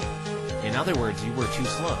 In other words, you were too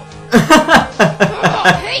slow.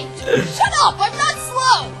 Oh, hey! Shut up! I'm not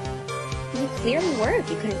slow! You clearly were if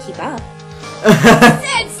you couldn't keep up.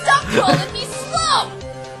 Sid, stop calling me slow!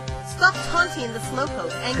 Stop taunting the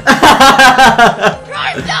slowpoke and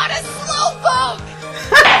I'm not a slowpoke!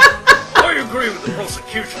 I agree with the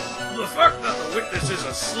prosecution. The fact that the witness is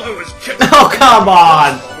as slow as chicken Oh, come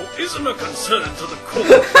on! isn't a concern to the court.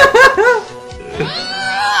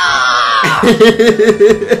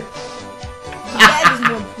 The bag was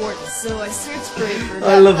more important, so I searched for it for about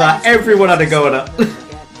I love that. 5 to 10 Everyone had a minutes. go at it.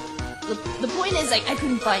 The point is, I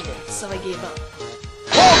couldn't find it, so I gave up.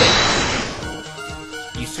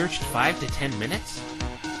 You searched 5 to 10 minutes?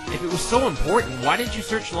 If it was so important, why didn't you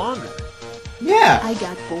search longer? Yeah. I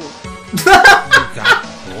got bored. You got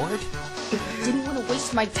bored? Didn't want to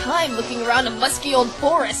waste my time looking around a musky old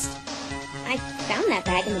forest. I found that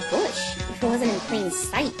bag in the bush. It wasn't in plain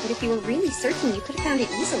sight, but if you were really searching, you could have found it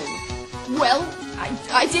easily. Well,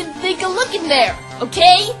 I didn't think of looking there,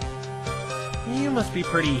 okay? You must be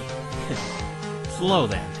pretty slow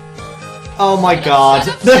then. Oh my god.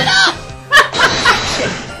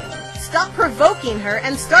 stop provoking her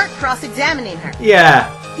and start cross-examining her. Yeah.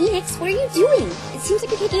 Phoenix, what are you doing? It seems like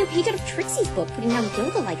you're taking a page out of Trixie's book, putting down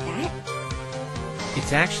Gilda like that.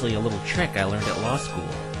 It's actually a little trick I learned at law school.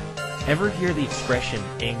 Ever hear the expression,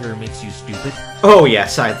 anger makes you stupid? Oh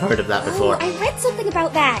yes, I've heard of that before. Oh, I read something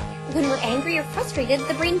about that. When we're angry or frustrated,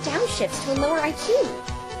 the brain downshifts to a lower IQ.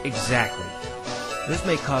 Exactly. This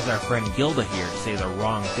may cause our friend Gilda here to say the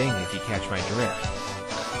wrong thing if you catch my drift.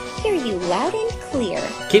 Hear you loud and clear.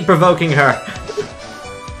 Keep provoking her.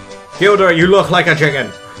 Gilda, you look like a chicken.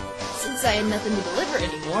 Since I had nothing to deliver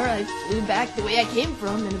anymore, I flew back the way I came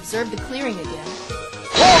from and observed the clearing again.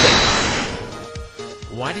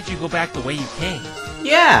 Why did you go back the way you came?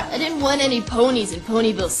 Yeah, I didn't want any ponies in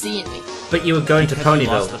Ponyville seeing me. but you were going to Because you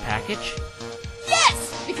lost Ponyville. the package?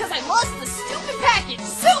 Yes! Because I lost the stupid package!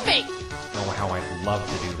 Sue me! Oh, how I'd love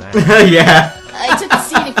to do that. Yeah. I took a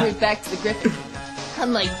scenic route back to the Griffin.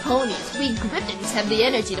 Unlike ponies, we Griffins have the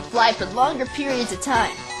energy to fly for longer periods of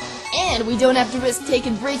time. And we don't have to risk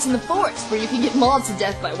taking breaks in the forest where you can get mauled to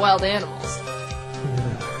death by wild animals.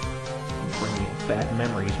 Bringing bad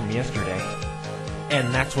memories from yesterday.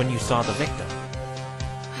 And that's when you saw the victim.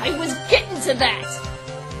 I was getting to that!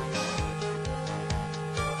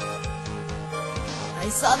 I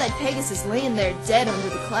saw that Pegasus laying there dead under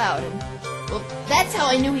the cloud, and, Well, that's how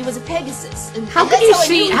I knew he was a Pegasus. And How that's could you I knew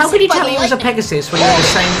see? he How was could hit you by tell the he was a lightning. Pegasus when you're the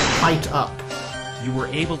same height up? You were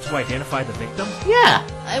able to identify the victim? Yeah.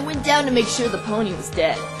 I went down to make sure the pony was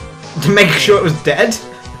dead. To make sure it was dead.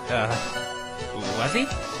 Was he?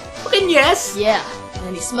 Fucking yes. Yeah,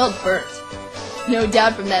 and he smelled burnt. No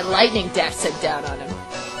doubt from that lightning Dash sent down on him.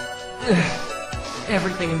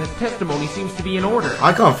 Everything in this testimony seems to be in order.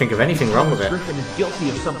 I can't think of anything wrong with it. Griffin is guilty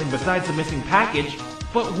of something besides the missing package.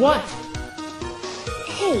 But what?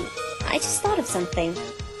 Hey, I just thought of something.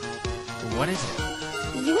 What is it?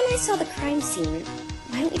 You and I saw the crime scene.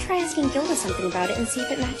 Why don't we try asking Gilda something about it and see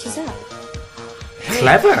if it matches up?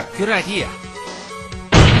 Clever. Good idea.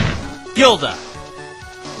 Gilda!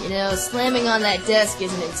 You know, slamming on that desk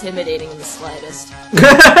isn't intimidating in the slightest.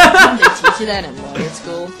 Didn't they teach you that in lawyer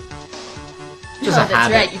school? Just Oh, a that's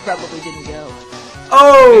habit. right, you probably didn't go. You're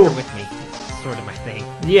Oh. with me. It's sort of my thing.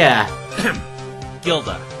 Yeah.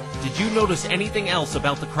 Gilda, did you notice anything else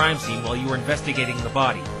about the crime scene while you were investigating the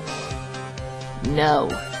body? No.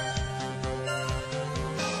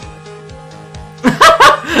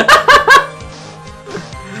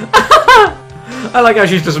 I like how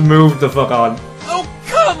she's just moved the fuck on. Oh,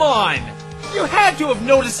 come on! You had to have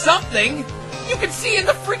noticed something! You can see in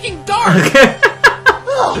the freaking dark!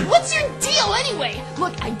 Oh, what's your deal anyway?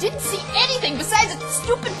 Look, I didn't see anything besides a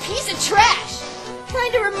stupid piece of trash.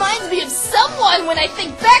 Kinda reminds me of someone when I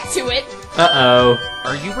think back to it. Uh-oh.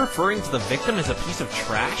 Are you referring to the victim as a piece of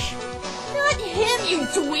trash? Not him, you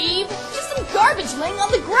dweeb. Just some garbage laying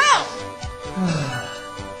on the ground.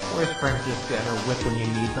 Where's Francisca and her whip when you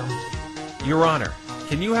need them? Your Honor,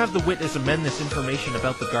 can you have the witness amend this information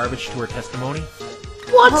about the garbage to her testimony?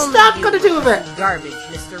 What's that got to do with it? Garbage,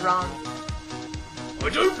 Mr. Wrong. I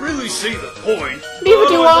don't really see the point. Neither but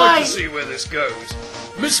do I'd I. like to see where this goes.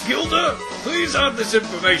 Miss Gilda, please add this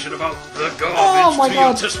information about the garbage Oh my to God.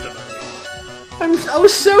 your testimony. I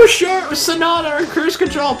was so sure it was Sonata and Cruise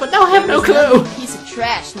Control, but now I have no There's clue. a piece of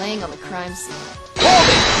trash laying on the crime scene.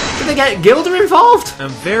 Did they get Gilda involved? I'm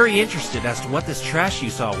very interested as to what this trash you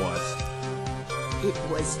saw was. It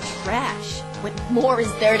was trash. What more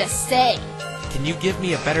is there to say? Can you give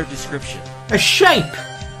me a better description? A shape.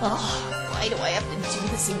 Oh, why do I have to do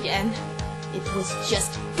this again? It was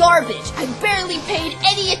just garbage. I barely paid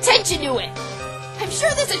any attention to it. I'm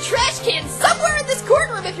sure there's a trash can somewhere in this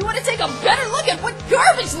courtroom if you want to take a better look at what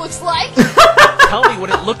garbage looks like. Tell me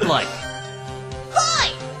what it looked like.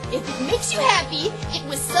 Fine. If it makes you happy, it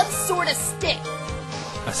was some sort of stick.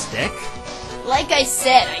 A stick? Like I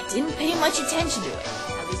said, I didn't pay much attention to it.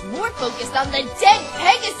 I was more focused on the dead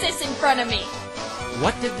Pegasus in front of me.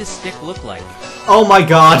 What did this stick look like? Oh my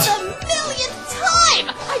God. The millionth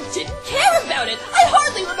time! I didn't care about it! I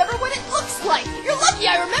hardly remember what it looks like! You're lucky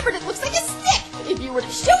I remembered it looks like a stick! If you were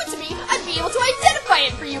to show it to me, I'd be able to identify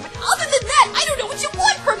it for you, but other than that, I don't know what you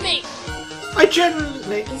want from me! I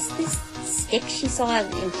genuinely... Is this stick she saw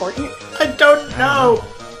important? I don't know.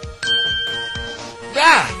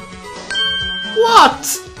 Ah!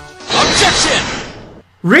 What? Objection!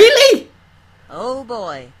 Really? Oh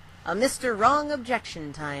boy. A Mr. Wrong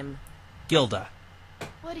objection time. Gilda,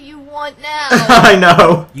 What do you want now? I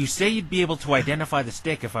know. you say you'd be able to identify the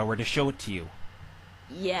stick if I were to show it to you.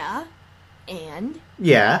 Yeah? And?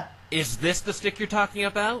 Yeah. Is this the stick you're talking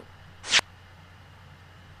about?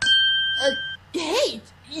 Hey!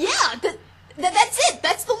 Yeah! That's it!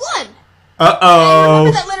 That's the one! I Uh-oh.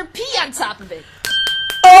 remember that letter P on top of it!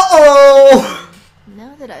 Uh-oh.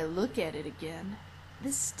 Now that I look at it again,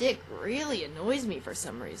 this stick really annoys me for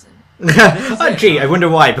some reason. Oh, gee, I wonder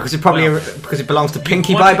why. Because it probably because it belongs to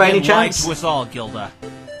Pinkie Pie Once by any again lied chance. to us all, Gilda.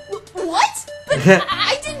 What? But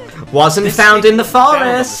I didn't... Wasn't This found stick in the was found on the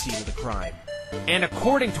forest. scene of the crime. And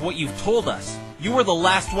according to what you've told us, you were the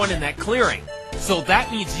last one in that clearing. So that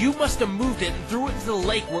means you must have moved it and threw it into the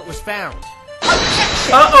lake where it was found.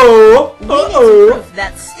 Uh-oh. We need to Uh-oh. prove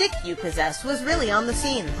that stick you possess was really on the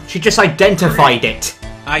scene. She just identified it.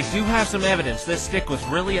 I do have some evidence this stick was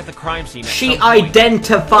really at the crime scene at She some point.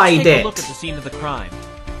 identified Let's take a look it. at the scene of the crime.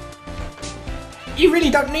 You really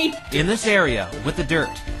don't need... In this area, with the dirt,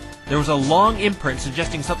 there was a long imprint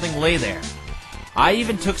suggesting something lay there. I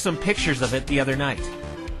even took some pictures of it the other night.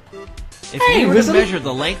 If Hey, you were to Rizzle. measure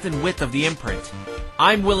the length and width of the imprint,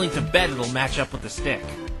 I'm willing to bet it'll match up with the stick.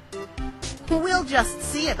 We'll just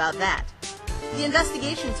see about that. The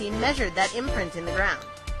investigation team measured that imprint in the ground.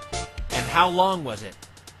 And how long was it?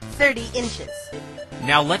 30 inches.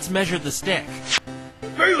 Now let's measure the stick.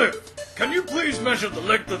 Bailiff, can you please measure the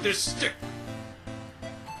length of this stick?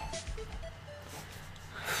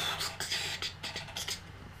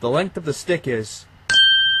 The length of the stick is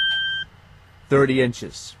 30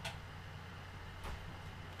 inches.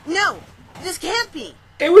 No! This can't be.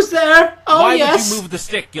 It was there. Oh, Why yes. would you move the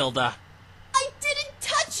stick, Gilda? I didn't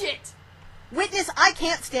touch it! Witness, I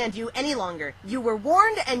can't stand you any longer. You were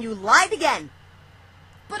warned and you lied again.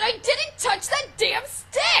 But I didn't touch that damn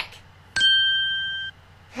stick!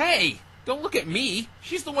 Hey, don't look at me.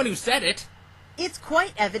 She's the one who said it. It's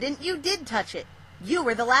quite evident you did touch it. You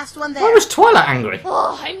were the last one there. Why was Twilight angry?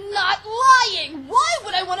 Oh, I'm not lying! Why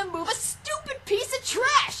would I want to move a stupid piece of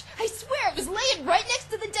trash? I swear it was laying right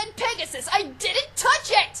next to the dead Pegasus. I didn't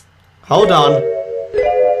touch it! Hold on.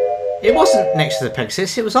 It wasn't next to the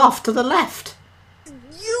Pegasus, it was off to the left.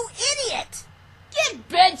 You idiot! Get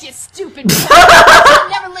bent, you stupid I'll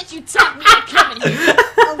never let you talk me into coming here.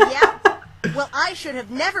 Oh, yeah? Well, I should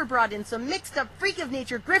have never brought in some mixed-up freak of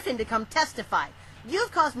nature griffin to come testify.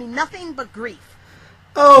 You've caused me nothing but grief.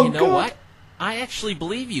 Oh, You know God. what? I actually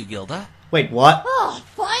believe you, Gilda. Wait, what? Oh,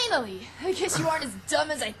 finally! I guess you aren't as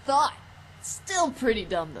dumb as I thought. Still pretty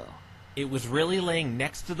dumb, though. It was really laying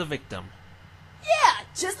next to the victim. Yeah,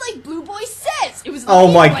 just like Blue Boy says. It was Oh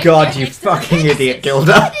laying my right God, there you next to the fucking Pegasus. idiot,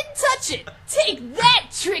 Gilda. I didn't touch it. Take that,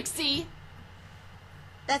 Trixie.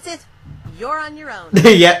 That's it. You're on your own.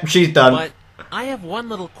 Yep, she's done. But I have one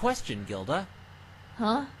little question, Gilda.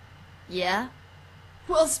 Huh? Yeah?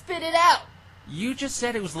 Well, spit it out. You just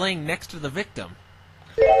said it was laying next to the victim.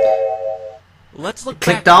 Let's look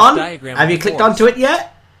Clicked back at on? this diagram Have you before clicked onto it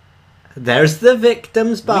yet? There's the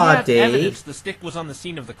victim's We have body. evidence the stick was on the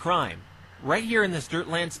scene of the crime, right here in this dirt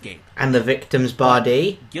landscape. And the victim's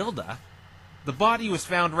body. Gilda, the body was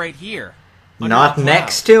found right here. under Not the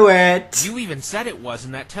next cloud. to it. You even said it was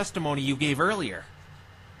in that testimony you gave earlier.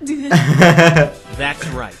 That's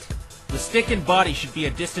right. The stick and body should be a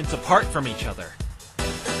distance apart from each other.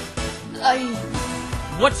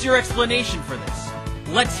 What's your explanation for this?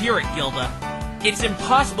 Let's hear it, Gilda. It's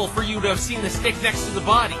impossible for you to have seen the stick next to the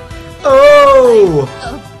body. Oh!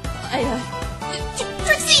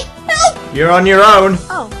 Trixie, help! You're on your own.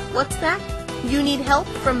 Oh, what's that? You need help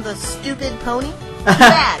from the stupid pony? Too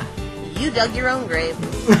bad. You dug your own grave.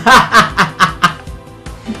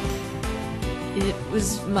 It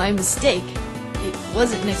was my mistake. It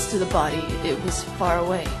wasn't next to the body. It was far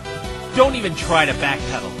away. Don't even try to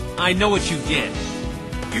backpedal. I know what you did.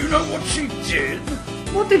 You know what she did?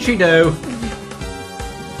 What did she do?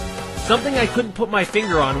 Something I couldn't put my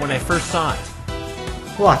finger on when I first saw it.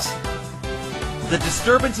 What? The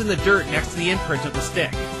disturbance in the dirt next to the imprint of the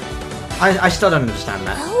stick. I still don't understand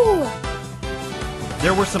that. Oh!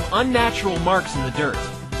 There were some unnatural marks in the dirt.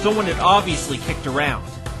 Someone had obviously kicked around.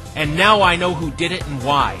 And now I know who did it and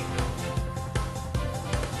why.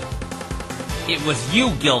 It was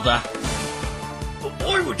you, Gilda. But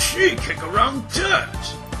why would she kick around dirt?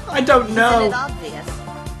 I don't Isn't it know. obvious?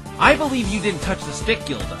 I believe you didn't touch the stick,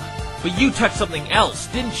 Gilda. But you touched something else,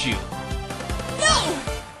 didn't you?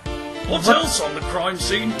 What else on the crime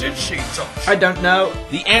scene did she touch? I don't know.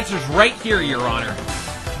 The answer's right here, Your Honor.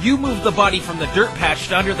 You moved the body from the dirt patch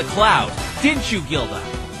to under the cloud, didn't you, Gilda?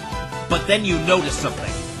 But then you noticed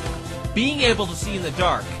something. Being able to see in the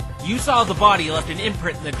dark, you saw the body left an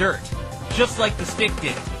imprint in the dirt, just like the stick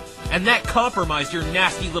did. And that compromised your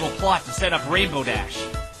nasty little plot to set up Rainbow Dash.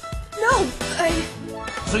 No,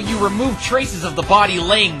 So you removed traces of the body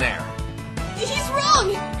laying there. he's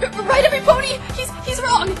wrong. Right, every pony? He's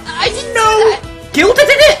wrong. I didn't No! do that. Gilda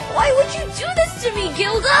did it! Why would you do this to me,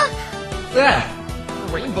 Gilda?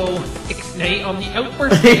 Rainbow Ixnay on the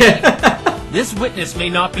outburst. This witness may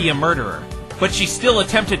not be a murderer, but she still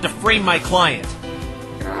attempted to frame my client.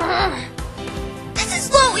 This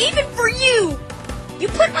is low even for you! You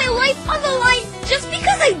put my life on the line just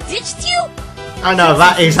because I ditched you? I know,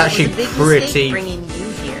 that is It was actually a big mistake pretty... bringing you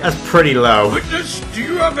here. That's pretty low. Witness, do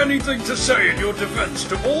you have anything to say in your defense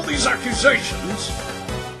to all these accusations?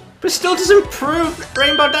 But still doesn't prove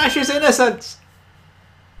Rainbow Dash's innocence.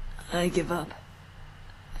 I give up.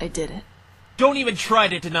 I did it. Don't even try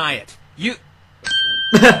to deny it. You...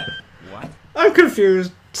 What? I'm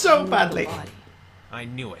confused so badly. Body. I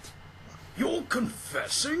knew it. You're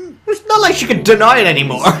confessing? It's not like she can deny it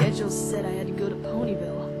anymore. Schedule said I had to go to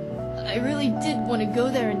Ponyville. I really did want to go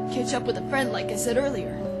there and catch up with a friend, like I said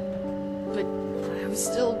earlier. But I was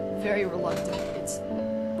still very reluctant.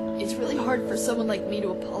 It's really hard for someone like me to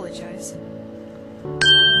apologize.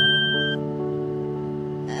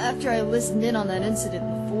 After I listened in on that incident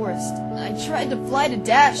in the forest, I tried to fly to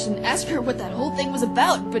Dash and ask her what that whole thing was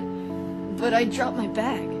about, but I dropped my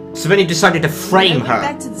bag. So then he decided to frame When I went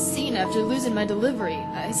her. back to the scene after losing my delivery,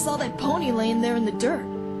 I saw that pony laying there in the dirt.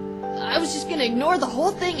 I was just gonna ignore the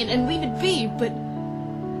whole thing and leave it be, but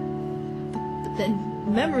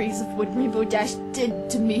then memories of what Rainbow Dash did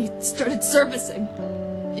to me started surfacing.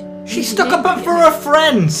 She stuck up for her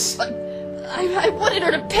friends. I wanted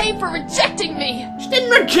her to pay for rejecting me! She didn't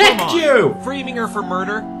reject Come on. you! Framing her for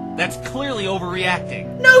murder? That's clearly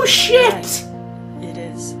overreacting. No shit! It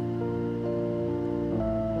is.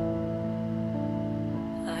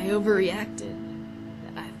 I overreacted.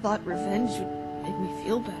 I thought revenge would make me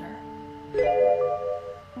feel better.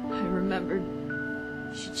 I remembered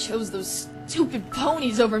she chose those stupid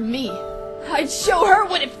ponies over me. I'd show her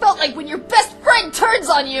what it felt like when your best friend turns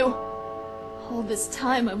on you! All this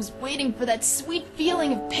time I was waiting for that sweet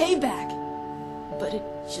feeling of payback. But it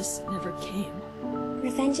just never came.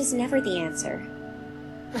 Revenge is never the answer.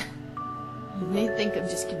 You may think I'm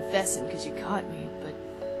just confessing because you caught me, but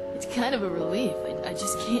it's kind of a relief. I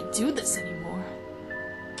just can't do this anymore.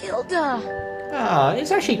 Gilda! Ah,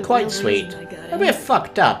 it's actually The quite real sweet. reason I got A bit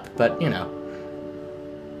fucked up, but you know.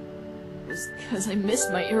 It was because I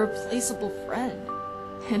missed my irreplaceable friend.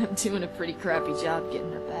 And I'm doing a pretty crappy job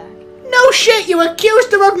getting her back. No shit, you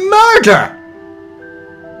accused her of murder!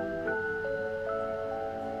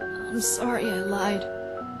 I'm sorry I lied.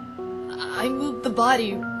 I moved the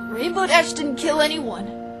body. Rainbow Dash didn't kill anyone.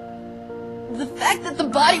 The fact that the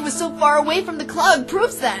body was so far away from the cloud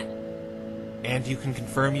proves that. And you can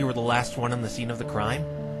confirm you were the last one on the scene of the crime?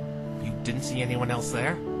 You didn't see anyone else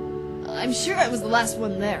there? I'm sure I was the last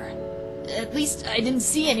one there. At least I didn't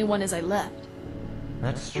see anyone as I left.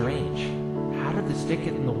 That's strange. How did the stick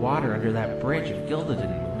get in the water under that bridge if Gilda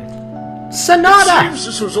didn't move it? Sonata! Seems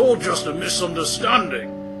this was all just a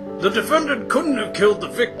misunderstanding. The defendant couldn't have killed the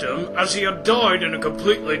victim as he had died in a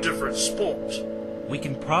completely different spot. We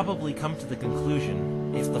can probably come to the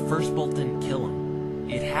conclusion, if the first bolt didn't kill him,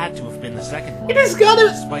 it had to have been the second one. It has gotta...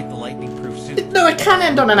 Despite the lightning-proof suit. No, it can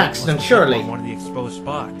end on an accident, surely. On one of the exposed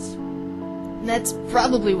spots. That's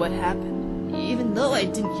probably what happened, even though I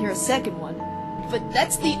didn't hear a second one. But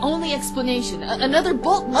that's the only explanation. Another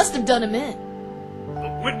bolt must have done him in.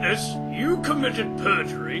 But witness, you committed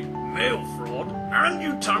perjury, mail fraud, and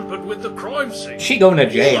you tampered with the crime scene. She going to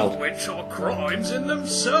jail. All of which are crimes in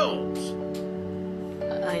themselves.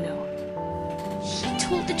 I know. She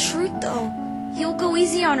told the truth, though. You'll go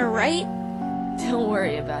easy on her, right? Don't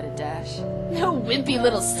worry about it, Dash. No wimpy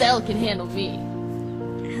little cell can handle me.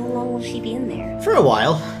 How long will she be in there? For a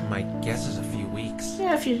while. My guess is a few weeks.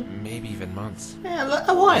 Yeah, if you... Maybe even months. Yeah,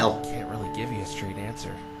 a while. Can't really give you a straight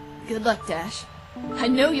answer. Good luck, Dash. I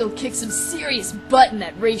know you'll kick some serious butt in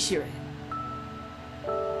that race you're in.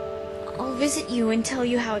 I'll visit you and tell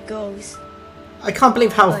you how it goes. I can't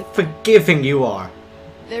believe how forgiving you are.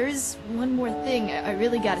 There is one more thing I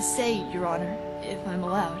really gotta say, Your Honor, if I'm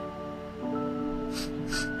allowed.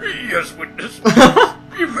 Yes, witness.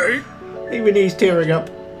 You may. Even he's tearing up.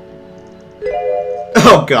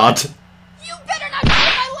 Oh god. You better not get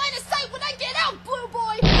in my line of sight when I get out, Blue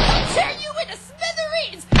Boy! I'll tear you into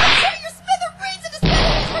smithereens! I'll tear your smithereens into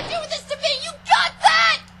smithereens for doing this to me! You got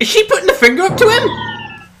that?! Is she putting the finger up to him?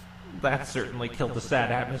 That certainly killed the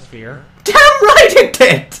sad atmosphere. Damn right it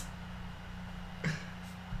did!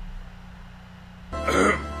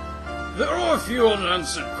 There are a few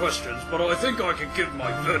unanswered questions, but I think I can give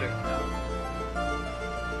my verdict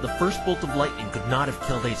now. The first bolt of lightning could not have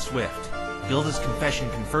killed Ace Swift. Gilda's confession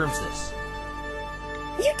confirms this.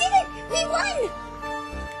 You did it! We won!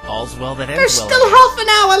 All's well that ends There's well. still half an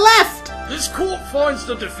hour left! This court finds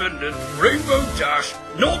the defendant, Rainbow Dash,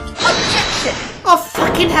 not... Objection! Oh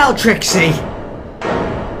fucking hell, Trixie!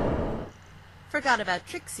 Forgot about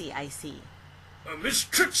Trixie, I see. Miss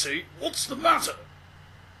Trixie, what's the matter?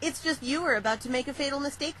 It's just you were about to make a fatal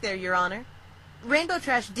mistake there, Your Honor. Rainbow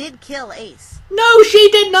Trash did kill Ace. No, she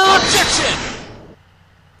did not! Objection!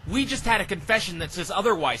 We just had a confession that says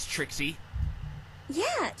otherwise, Trixie.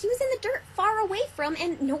 Yeah, he was in the dirt far away from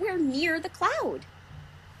and nowhere near the cloud.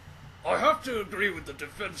 I have to agree with the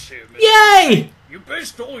defense here, Miss. Yay! You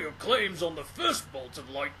based all your claims on the first bolt of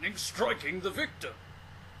lightning striking the victim.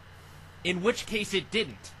 In which case it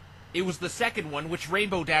didn't. It was the second one which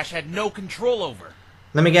Rainbow Dash had no control over.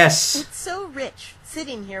 Let me guess. It's so rich,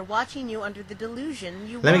 sitting here watching you under the delusion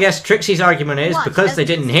you Let me guess, Trixie's argument is, Watch because as they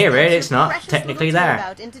didn't hear it, it's not precious technically little there.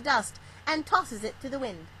 turnabout into dust and tosses it to the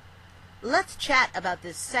wind. Let's chat about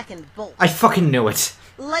this second bolt. I fucking knew it.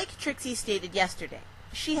 Like Trixie stated yesterday,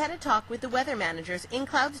 she had a talk with the weather managers in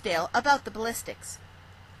Cloudsdale about the ballistics.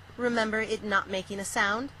 Remember it not making a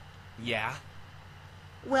sound? Yeah?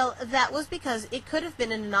 Well, that was because it could have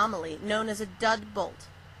been an anomaly known as a dud bolt.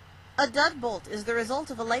 A dud bolt is the result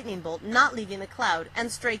of a lightning bolt not leaving the cloud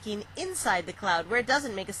and striking inside the cloud where it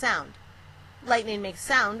doesn't make a sound. Lightning makes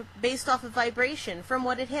sound based off of vibration from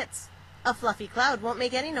what it hits. A fluffy cloud won't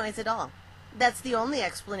make any noise at all. That's the only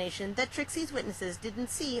explanation that Trixie's witnesses didn't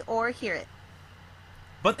see or hear it.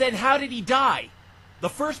 But then how did he die? The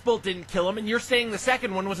first bolt didn't kill him, and you're saying the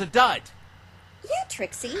second one was a dud. Yeah,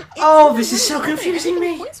 Trixie. It's Oh, this is so confusing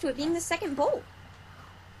everything me. points to it being the second bolt.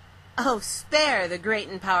 Oh, spare the great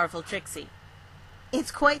and powerful Trixie. It's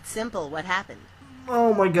quite simple what happened.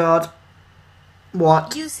 Oh my god.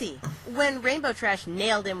 What? You see, when Rainbow Trash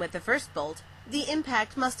nailed him with the first bolt, the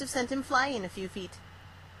impact must have sent him flying a few feet.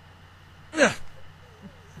 Ugh.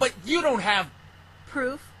 But you don't have...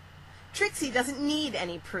 Proof? Trixie doesn't need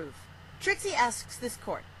any proof. Trixie asks this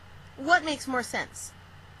court, what makes more sense?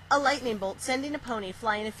 A lightning bolt sending a pony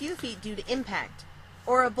flying a few feet due to impact,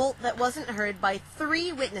 or a bolt that wasn't heard by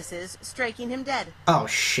 3 witnesses striking him dead? Oh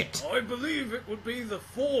shit. I believe it would be the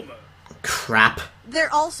former. Crap.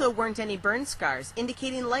 There also weren't any burn scars,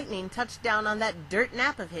 indicating lightning touched down on that dirt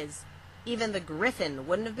nap of his. Even the Griffin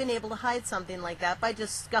wouldn't have been able to hide something like that by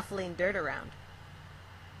just scuffling dirt around.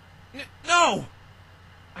 No!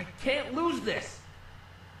 I can't lose this.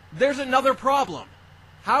 There's another problem.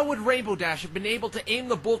 How would Rainbow Dash have been able to aim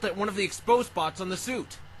the bolt at one of the exposed spots on the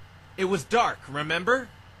suit? It was dark, remember?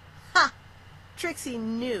 Ha! Trixie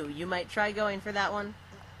knew you might try going for that one.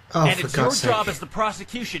 Oh, And for it's your God's sake. job as the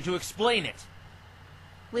prosecution to explain it.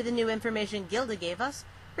 With the new information Gilda gave us,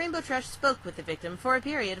 Rainbow Trash spoke with the victim for a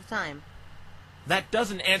period of time. That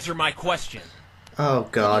doesn't answer my question. Oh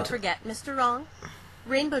Did god. you forget, Mr. Wrong?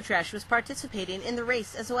 Rainbow Trash was participating in the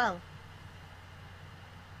race as well.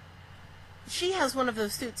 She has one of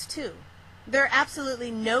those suits too. There are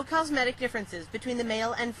absolutely no cosmetic differences between the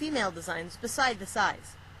male and female designs beside the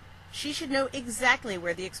size. She should know exactly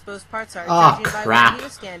where the exposed parts are, Oh, judging by crap. where he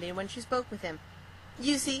was standing when she spoke with him.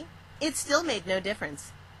 You see, it still made no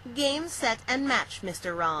difference. Game, set, and match,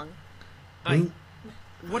 Mr. Wrong.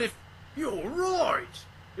 What if... You're right.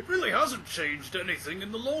 It really hasn't changed anything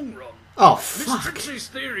in the long run. Oh, Miss fuck. Trixie's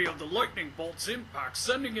theory of the lightning bolt's impact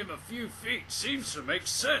sending him a few feet seems to make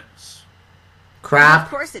sense. Of Crap.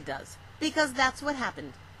 course it does, because that's what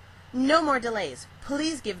happened. No more delays.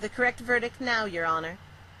 Please give the correct verdict now, Your Honor.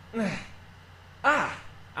 Ah,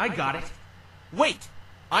 I got it. Wait!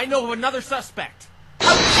 I know of another suspect.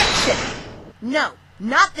 Objection! No,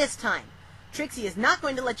 not this time. Trixie is not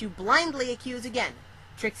going to let you blindly accuse again.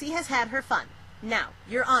 Trixie has had her fun. Now,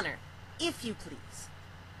 Your Honor, if you please.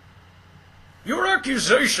 Your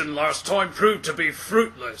accusation last time proved to be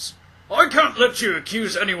fruitless. I can't let you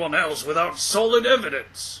accuse anyone else without solid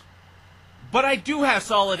evidence. But I do have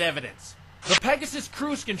solid evidence. The Pegasus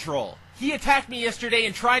cruise control. He attacked me yesterday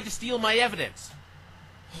and tried to steal my evidence.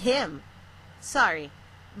 Him? Sorry,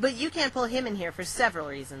 but you can't pull him in here for several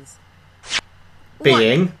reasons.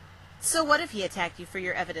 Being. One, so what if he attacked you for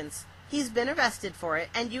your evidence? He's been arrested for it,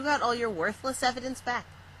 and you got all your worthless evidence back.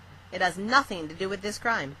 It has nothing to do with this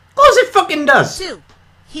crime. Of course it fucking does. 2,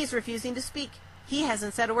 he's refusing to speak. He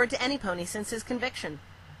hasn't said a word to any pony since his conviction.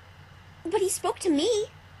 But he spoke to me.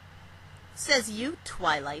 Says you,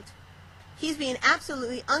 Twilight. He's being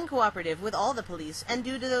absolutely uncooperative with all the police, and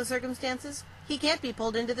due to those circumstances, he can't be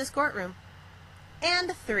pulled into this courtroom.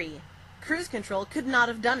 And 3, cruise control could not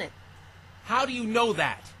have done it. How do you know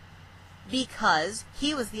that? Because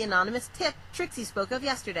he was the anonymous tip Trixie spoke of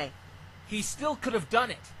yesterday. He still could have done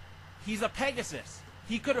it. He's a Pegasus.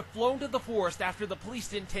 He could have flown to the forest after the police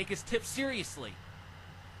didn't take his tip seriously.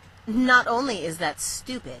 Not only is that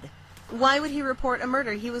stupid, why would he report a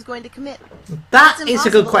murder he was going to commit? That It's is a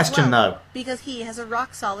good impossible as question, well, though. Because he has a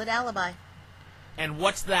rock-solid alibi. And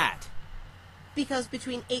what's that? Because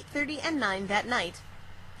between 8:30 and 9 that night,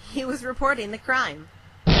 he was reporting the crime.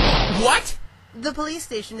 What? The police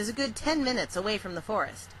station is a good 10 minutes away from the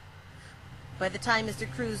forest. By the time Mr.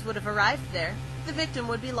 Cruz would have arrived there, the victim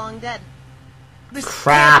would be long dead. This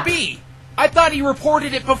Crap. can't be! I thought he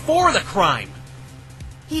reported it before the crime!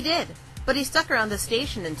 He did, but he stuck around the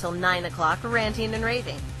station until 9 o'clock ranting and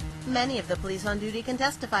raving. Many of the police on duty can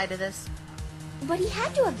testify to this. But he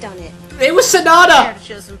had to have done it. It was Care Sonata. to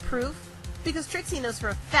show some proof? Because Trixie knows for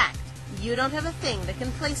a fact you don't have a thing that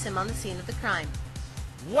can place him on the scene of the crime.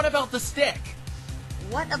 What about the stick?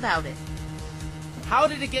 What about it? How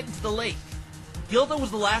did it get into the lake? Gilda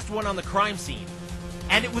was the last one on the crime scene.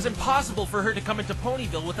 And it was impossible for her to come into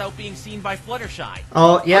Ponyville without being seen by Fluttershy.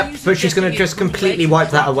 Oh, Are yep, you but she's going to suggesting just it moved completely legs wipe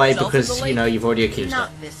and that dropped away itself in the because, lake? you know, you've already accused her.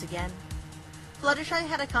 Not this again. Fluttershy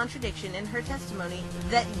had a contradiction in her testimony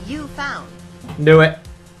that you found. Knew it.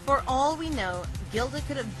 For all we know, Gilda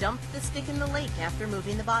could have dumped the stick in the lake after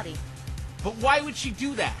moving the body. But why would she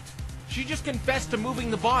do that? She just confessed to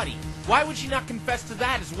moving the body. Why would she not confess to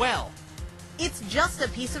that as well? It's just a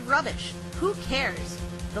piece of rubbish. Who cares?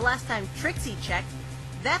 The last time Trixie checked,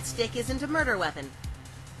 that stick isn't a murder weapon.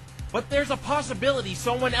 But there's a possibility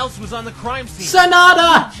someone else was on the crime scene.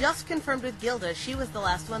 Sonata! Just confirmed with Gilda she was the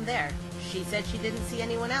last one there. She said she didn't see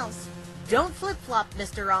anyone else. Don't flip-flop,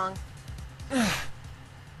 Mr. Wrong.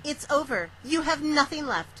 It's over. You have nothing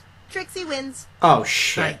left. Trixie wins. Oh,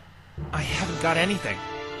 shit. I haven't got anything.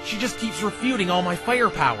 She just keeps refuting all my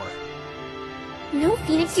firepower. No,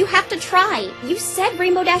 Phoenix, you have to try. You said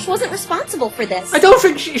Rainbow Dash wasn't responsible for this. I don't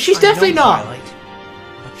think she's definitely not. Twilight.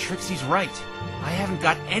 But Trixie's right. I haven't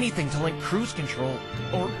got anything to link cruise control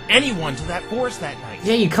or anyone to that forest that night.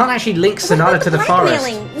 Yeah, you can't actually link What Sonata about to the forest.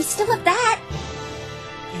 blackmailing? We still have that.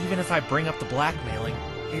 Even if I bring up the blackmailing,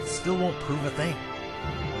 it still won't prove a thing.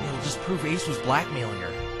 It'll just prove Ace was blackmailing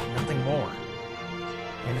her, nothing more.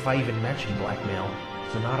 And if I even mention blackmail,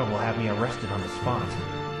 Sonata will have me arrested on the spot.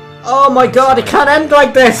 Oh my god, it can't end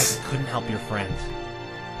like this! I couldn't help your friend.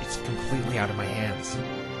 It's completely out of my hands.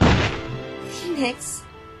 Phoenix.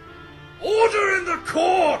 Order in the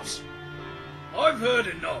court! I've heard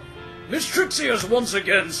enough. Miss Trixie has once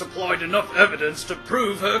again supplied enough evidence to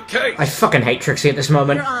prove her case. I fucking hate Trixie at this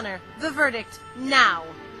moment. Your Honor, the verdict, now.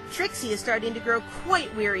 Trixie is starting to grow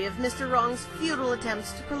quite weary of Mr. Wrong's futile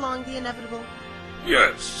attempts to prolong the inevitable.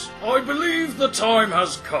 Yes, I believe the time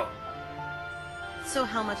has come. So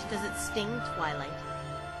how much does it sting, Twilight?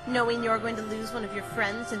 Knowing you're going to lose one of your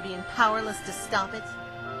friends and being powerless to stop it?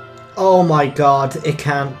 Oh my god, it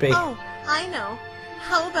can't be. Oh, I know.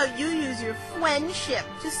 How about you use your friendship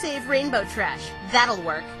to save Rainbow Trash? That'll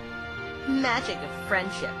work. Magic of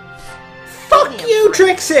friendship. Fuck you,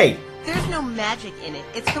 Trixie! There's no magic in it.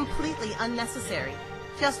 It's completely unnecessary.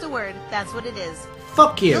 Just a word, that's what it is.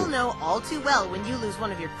 Fuck You'll you. know all too well when you lose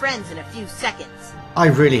one of your friends in a few seconds. I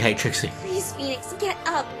really hate Trixie. Please, Phoenix, get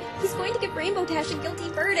up. He's going to give Rainbow Dash a guilty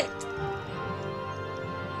verdict.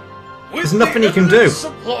 There's nothing he can do.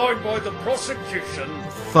 Supplied by the prosecution.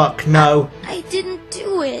 Fuck, no. I didn't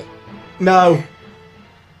do it. No.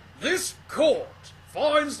 This court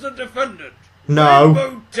finds the defendant. No.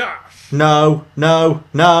 Rainbow Dash. No, no,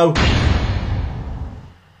 no.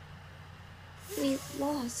 We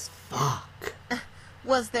lost. Fuck.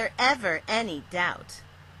 Was there ever any doubt?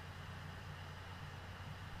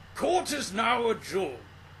 Court is now adjourned.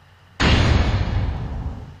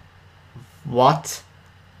 What?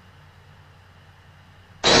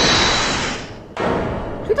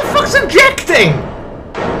 Who the fuck's objecting?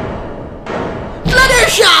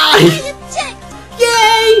 Fluttershy! Object!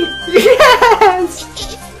 Yay! Yes!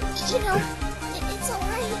 You know, it's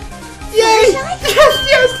alright. Yay!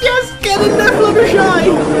 Yes! Get in there, Fluttershy!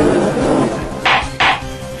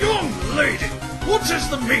 Young lady, what is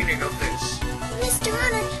the meaning of this? Mr.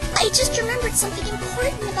 Honor, I just remembered something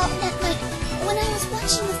important about that night when I was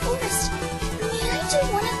watching the forest. May I do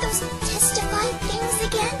one of those testify things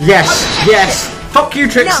again? Yes! Fuck you,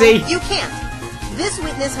 Trixie! No, you can't. This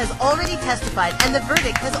witness has already testified, and the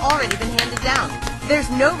verdict has already been handed down. There's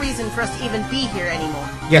no reason for us to even be here anymore.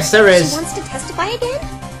 Yes, there She is. wants to testify again?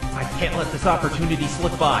 I can't let this opportunity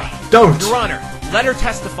slip by. Don't! Your Honor, let her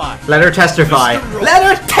testify. Let her testify. Mr. Ross, Let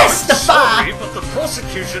her I'm testify! sorry, but the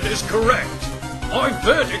prosecution is correct. My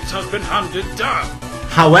verdict has been handed down.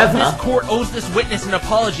 However... This court owes this witness an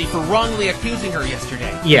apology for wrongly accusing her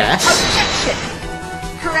yesterday. Yes. Objection!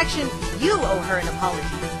 Correction, you owe her an apology.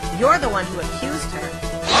 You're the one who accused her.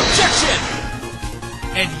 Objection!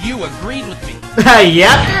 And you agreed with me.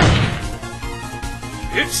 Yep.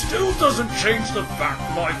 It still doesn't change the fact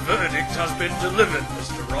my verdict has been delivered,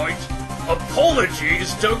 Mr. Wright.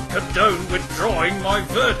 Apologies don't condone withdrawing my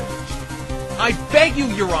verdict. I beg you,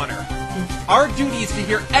 Your Honor. Our duty is to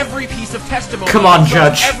hear every piece of testimony. Come on, and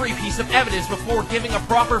Judge. every piece of evidence before giving a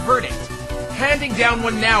proper verdict. Handing down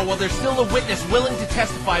one now while there's still a witness willing to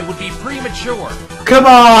testify would be premature. Come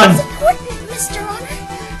on! It's important, Mr. Honor.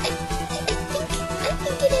 I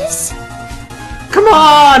think it is. Come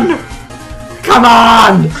on! Come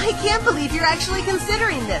on! I can't believe you're actually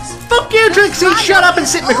considering this. Fuck you, Trixie! Shut up and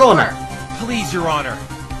sit in the corner! Please, Your Honor.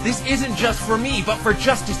 This isn't just for me, but for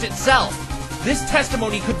justice itself. This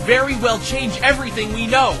testimony could very well change everything we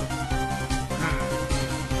know.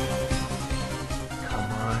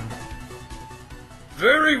 Come on.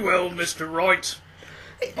 Very well, Mr. Wright.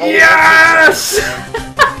 Yes!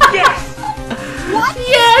 Yes! What?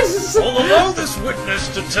 Yes! I'll allow this witness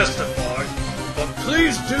to testify, but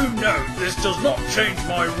please do note this does not change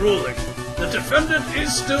my ruling. The defendant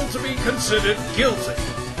is still to be considered guilty.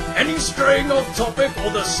 Any straying off topic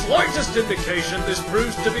or the slightest indication this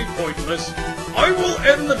proves to be pointless, I will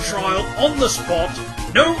end the trial on the spot.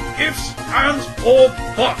 No ifs, ands, or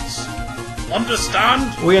buts.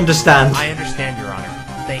 Understand? We understand. I understand, Your Honor.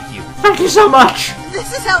 Thank you. Thank you so much!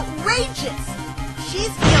 This is outrageous.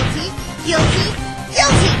 She's guilty, guilty,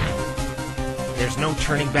 guilty. There's no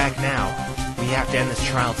turning back now. We have to end this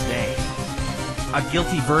trial today. A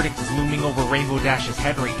guilty verdict is looming over Rainbow Dash's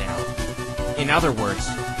head right now. In other words,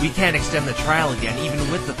 we can't extend the trial again even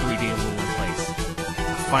with the 3-day rule in place.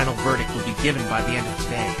 A final verdict will be given by the end of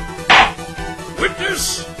today.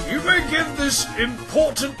 Witness, you may give this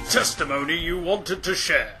important testimony you wanted to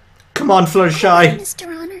share. Come on, Fluttershy. Mr.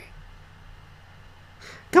 Honor.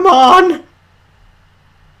 Come on!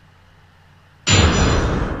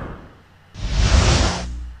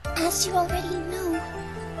 As you already know,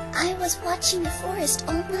 I was watching the forest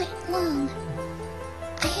all night long.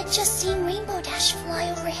 I had just seen Rainbow Dash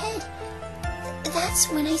fly overhead. That's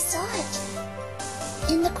when I saw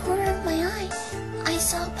it. In the corner of my eye, I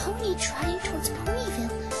saw a pony trotting towards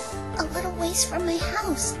Ponyville, a little ways from my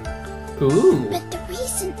house. Ooh. But the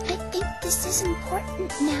reason I think this is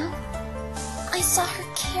important now, I saw her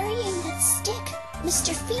carrying that stick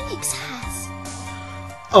Mr. Phoenix has.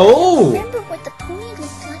 Oh! I don't remember what the pony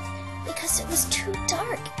looked like because it was too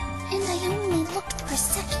dark, and I only looked for a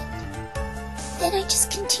second. Then I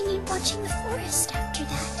just continued watching the forest after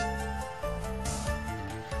that.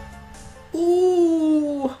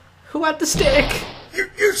 Ooh! Who had the stick?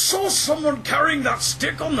 You saw someone carrying that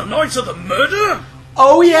stick on the night of the murder?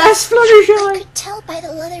 Oh yes, I Fluttershy! could tell by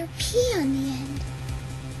the letter P on the end.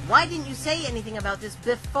 Why didn't you say anything about this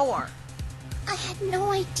before? I had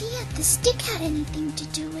no idea the stick had anything to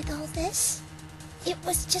do with all this. It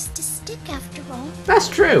was just a stick after all. That's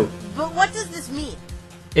true. But what does this mean?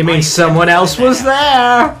 It means someone else was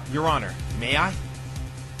there. Your Honor, may I?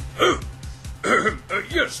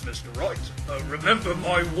 Yes, Mr. Wright. Remember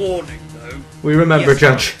my warning, though. We remember, Yes,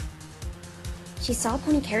 Judge. She saw a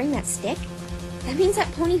pony carrying that stick? That means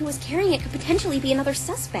that pony who was carrying it could potentially be another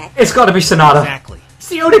suspect. It's gotta be Sonata. Exactly. It's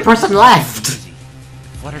the only person left. Easy.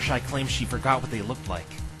 Fluttershy claims she forgot what they looked like.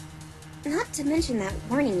 Not to mention that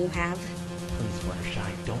warning you have. Please,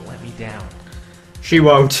 Fluttershy, don't let me down. She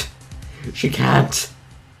won't. She can't.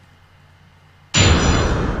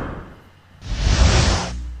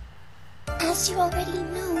 As you already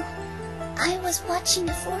know, I was watching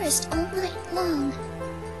the forest all night long.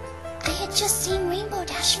 I had just seen Rainbow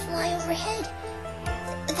Dash fly overhead.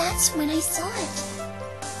 That's when I saw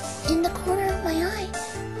it. In the corner of my eye,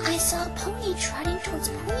 I saw a pony trotting towards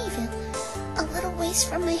Ponyville, a little ways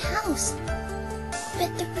from my house.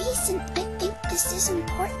 But the reason I think this is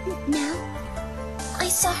important now, I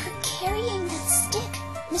saw her carrying that stick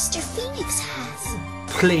Mr. Phoenix has.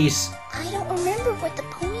 Please, I don't remember what the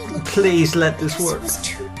pony looked like. please let this Because work. it was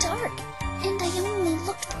too dark, and I only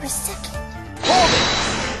looked for a second.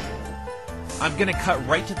 I'm gonna cut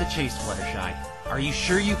right to the chase, Fluttershy. Are you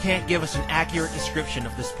sure you can't give us an accurate description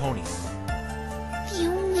of this pony? The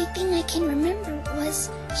only thing I can remember was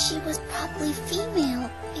she was probably female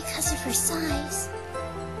because of her size.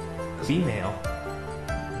 Female?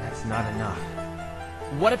 That's not enough.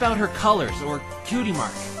 What about her colors, or cutie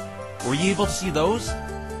mark? Were you able to see those?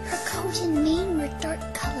 Her coat and mane were dark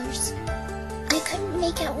colors. I couldn't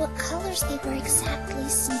make out what colors they were exactly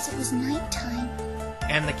since it was nighttime.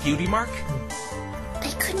 And the cutie mark? I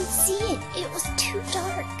couldn't see it. It was too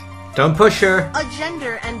dark. Don't push her. A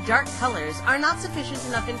gender and dark colors are not sufficient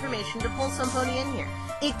enough information to pull some pony in here.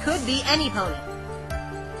 It could be any pony.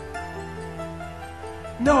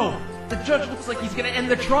 No! The judge looks like he's gonna end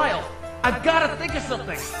the trial! I've gotta think of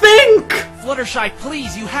something! Think! Fluttershy,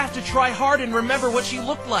 please, you have to try hard and remember what she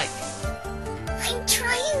looked like! I'm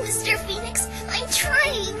trying, Mr. Phoenix. I'm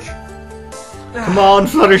trying. Come on,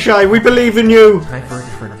 Fluttershy, we believe in you. Time for a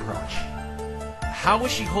different approach. How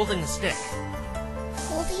was she holding the stick?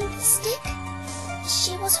 Holding the stick?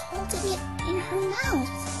 She was holding it in her mouth,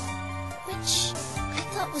 which I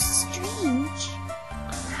thought was strange.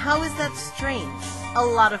 How is that strange? A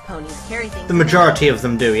lot of ponies carry things. The majority of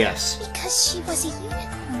them do, yes. Because she was a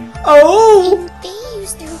unicorn. Oh! And they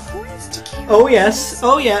use their horns to carry Oh yes, things.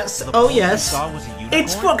 oh yes, The oh pony you yes. saw was a unicorn?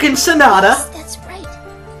 It's fucking Sonata. Yes, that's right.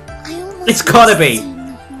 I almost It's gotta be. missed seeing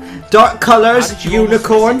the horn. Dark How colors, did you almost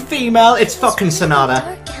unicorn, miss it? female, it's It was fucking really Sonata.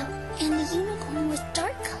 dark out, and the unicorn was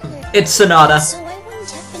dark colored. It's Sonata. So I wouldn't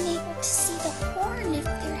have been able to see the horn if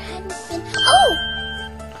there hadn't been. Oh!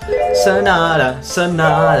 Sonata,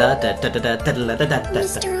 Sonata, da da da da da da da da da.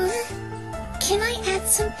 Mr. Honor, can I add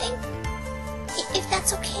something? If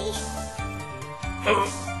that's okay.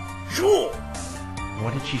 Sure.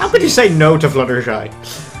 What did she How could you say no to Fluttershy?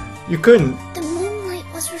 You couldn't. The moonlight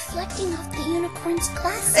was reflecting off the unicorn's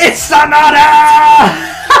glasses. It's Sonata!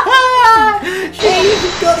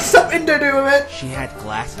 She's got something to do with it. She had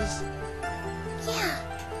glasses? Yeah,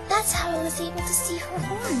 that's how I was able to see her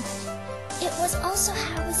horn. It was also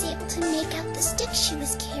how I was able to make out the stick she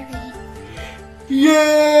was carrying.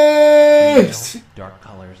 Yes! Dark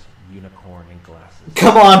colors, unicorn, and glasses.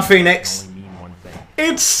 Come on, Phoenix. Only mean one thing.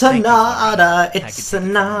 It's Sonata. It's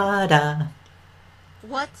Sonata.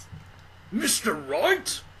 What? Mr.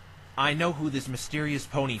 Wright? I know who this mysterious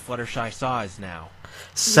pony Fluttershy saw is now.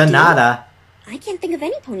 Sonata. I can't think of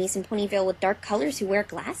any ponies in Ponyville with dark colors who wear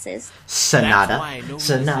glasses. That's why I Sonata. know who this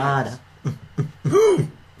Sonata. Who?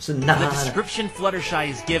 The Sonata. description Fluttershy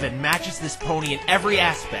is given matches this pony in every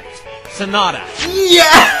aspect. Sonata.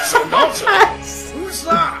 Yes! Sonata? Who's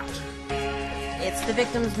that? It's the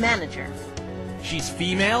victim's manager. She's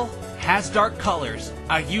female, has dark colors,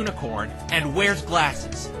 a unicorn, and wears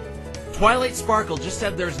glasses. Twilight Sparkle just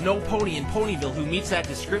said there's no pony in Ponyville who meets that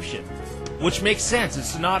description. Which makes sense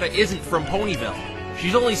as Sonata isn't from Ponyville.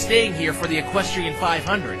 She's only staying here for the Equestrian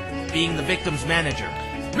 500, being the victim's manager.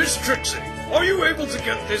 Miss Trixie, are you able to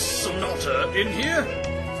get this Sonata in here?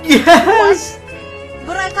 Yes!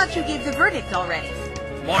 But I thought you gave the verdict already.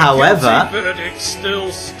 My However- guilty verdict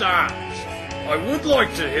still stands. I would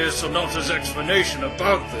like to hear Sonata's explanation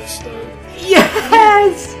about this, though.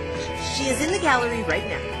 Yes! She is in the gallery right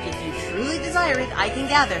now. If you truly desire it, I can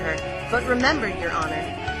gather her. But remember, Your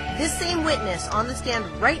Honor, this same witness on the stand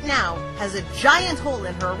right now has a giant hole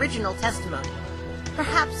in her original testimony.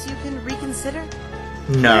 Perhaps you can reconsider?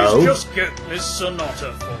 Please No. just get Miss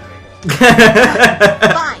Sonata for me.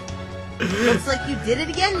 Fine. Looks like you did it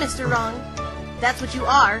again, Mr. Wrong. That's what you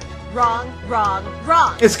are. Wrong, wrong,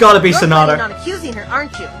 wrong. It's gotta be You're Sonata. planning on accusing her,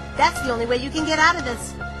 aren't you? That's the only way you can get out of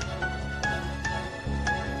this.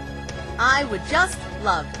 I would just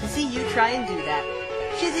love to see you try and do that.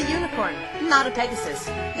 She's a unicorn, not a Pegasus.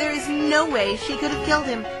 There is no way she could have killed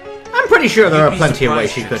him. I'm pretty sure there You'd are be plenty of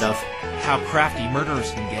ways surprised, she could Trixie, have. How crafty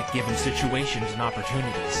murderers can get given situations and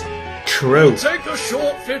opportunities. True. Take a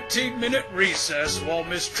short 15-minute recess while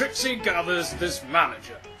Miss Trixie gathers this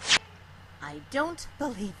manager. I don't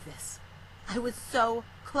believe this. I was so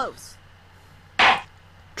close.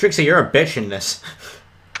 Trixie, you're a bitch in this.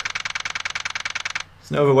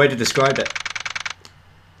 There's no other way to describe it.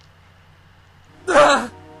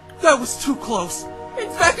 That was too close. In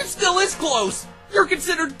fact, it still is close. You're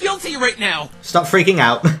considered guilty right now. Stop freaking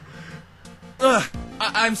out.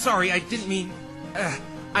 I'm sorry, I didn't mean...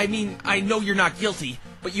 I mean, I know you're not guilty,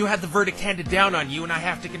 but you had the verdict handed down on you, and I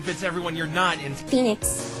have to convince everyone you're not, and... Phoenix.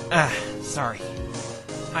 Sorry.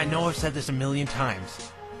 I know I've said this a million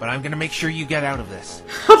times, but I'm gonna make sure you get out of this.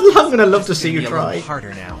 I'm gonna love to It's see gonna you be a little try.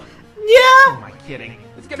 harder now. Yeah! Am I kidding?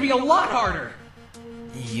 It's gonna be a lot harder!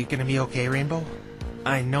 You gonna be okay, Rainbow?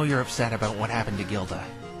 I know you're upset about what happened to Gilda,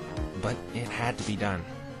 but it had to be done.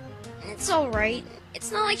 It's alright.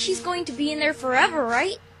 It's not like she's going to be in there forever,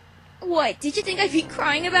 right? What, did you think I'd be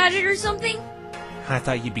crying about it or something? I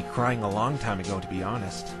thought you'd be crying a long time ago, to be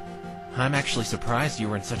honest. I'm actually surprised you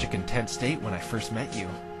were in such a content state when I first met you,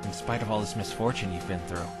 in spite of all this misfortune you've been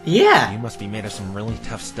through. Yeah! You must be made of some really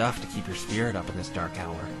tough stuff to keep your spirit up in this dark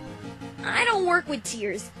hour. I don't work with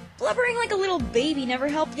tears. Blubbering like a little baby never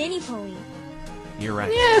helped any pony. You're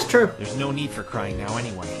right. Yeah, it's true. There's no need for crying now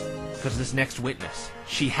anyway, because this next witness,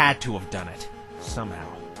 she had to have done it. Somehow.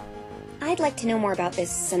 I'd like to know more about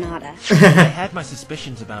this Sonata. I had my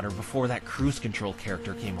suspicions about her before that cruise control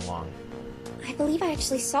character came along. I believe I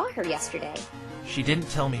actually saw her yesterday. She didn't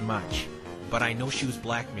tell me much, but I know she was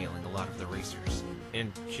blackmailing a lot of the racers.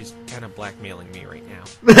 And she's kind of blackmailing me right now.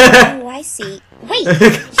 Oh, I see. Wait,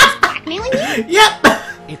 she's blackmailing you? Yep!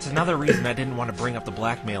 It's another reason I didn't want to bring up the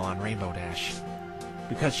blackmail on Rainbow Dash.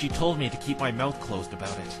 Because she told me to keep my mouth closed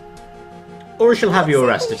about it. Or she'll have you What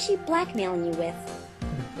arrested. is she blackmailing you with?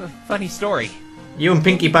 Funny story. You and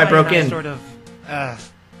Pinkie Pie broke and I in. sort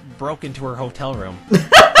of, broke into her hotel room. And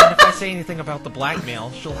if I say anything about the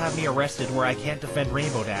blackmail, she'll have me arrested where I can't defend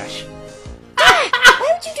Rainbow Dash. Why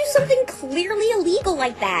would you do something clearly illegal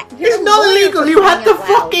like that? You're It's a not lawyer illegal, for you had the crying out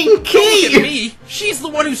loud. fucking Look at key! me! She's the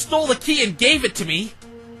one who stole the key and gave it to me!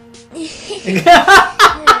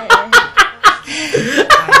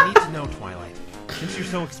 I need to know, Twilight. Since you're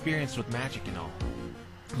so experienced with magic and all,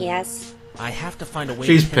 Yes. I have to find a way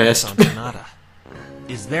She's to pin this pissed. on Sonata.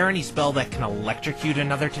 Is there any spell that can electrocute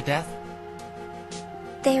another to death?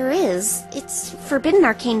 There is. It's forbidden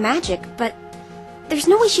arcane magic, but there's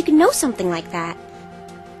no way she could know something like that.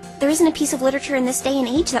 There isn't a piece of literature in this day and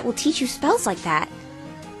age that will teach you spells like that.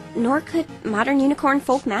 Nor could modern unicorn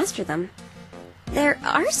folk master them. There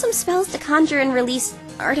are some spells to conjure and release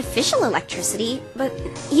artificial electricity, but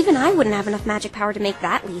even I wouldn't have enough magic power to make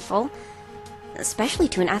that lethal. Especially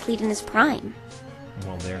to an athlete in his prime.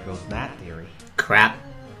 Well, there goes that theory. Crap.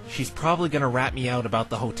 She's probably gonna rat me out about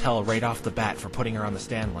the hotel right off the bat for putting her on the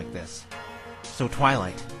stand like this. So,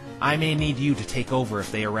 Twilight, I may need you to take over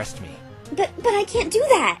if they arrest me. But I can't do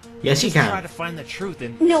that. Yes, you Just try can. to find the truth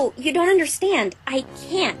and... No, you don't understand. I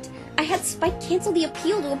can't. I had Spike cancel the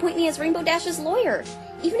appeal to appoint me as Rainbow Dash's lawyer.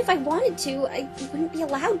 Even if I wanted to, I wouldn't be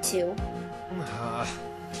allowed to.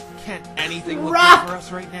 Can't anything look Rock! good for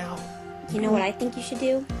us right now? You know what I think you should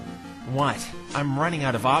do? What? I'm running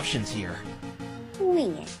out of options here.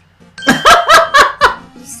 Wing it.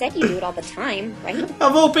 You said you do it all the time, right?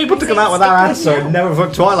 Of all people to come out with that answer, never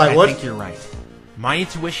thought Twilight I would. think you're right. My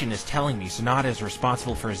intuition is telling me Sonata is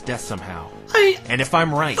responsible for his death somehow. I And if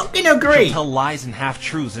I'm right, fucking agree. she'll tell lies and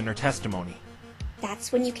half-truths in her testimony.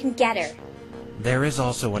 That's when you can get her. There is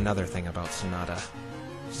also another thing about Sonata.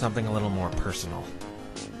 Something a little more personal.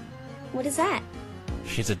 What is that?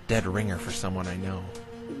 She's a dead ringer for someone I know.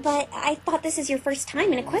 But I thought this is your first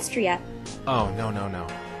time in Equestria. Oh, no.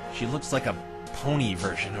 She looks like a pony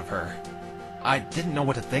version of her. I didn't know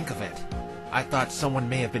what to think of it. I thought someone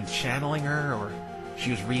may have been channeling her, or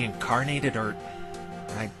she was reincarnated, or...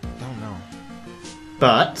 I don't know.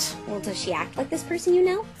 But Well, does she act like this person you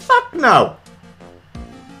know? fuck no.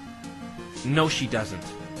 No, she doesn't.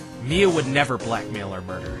 Mia would never blackmail or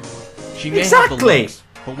murder. She may have Exactly. the looks,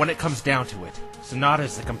 but when it comes down to it, Sonata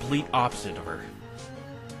is the complete opposite of her.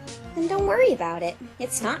 Then don't worry about it.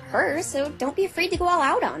 It's not her, so don't be afraid to go all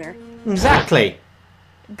out on her. Exactly.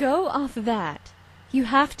 Go off that. You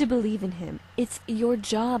have to believe in him. It's your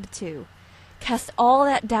job to. Cast all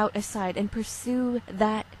that doubt aside and pursue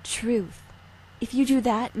that truth. If you do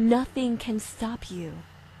that, nothing can stop you.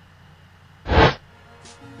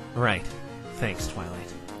 Right. Thanks,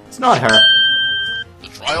 Twilight. It's not her. The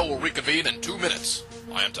trial will reconvene in 2 minutes.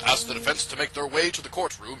 I am to ask the defense to make their way to the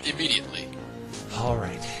courtroom immediately.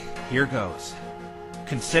 Alright, here goes.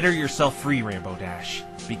 Consider yourself free, Rainbow Dash,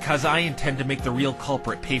 because I intend to make the real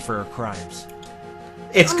culprit pay for her crimes.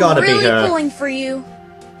 It's gotta I'm really be her. pulling for you.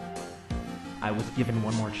 I was given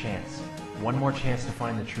one more chance. One more chance to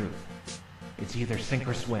find the truth. It's either sink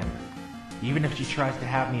or swim. Even if she tries to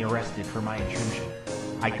have me arrested for my intrusion,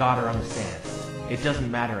 I got her on the stand. It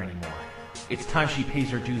doesn't matter anymore. It's time she pays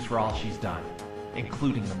her dues for all she's done,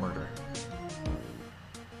 including the murder.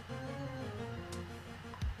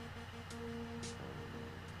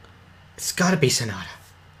 It's gotta be Sonata.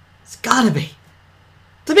 It's gotta be.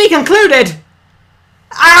 To be concluded!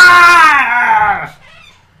 Ah!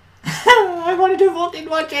 I wanted to fucking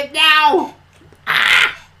watch it now!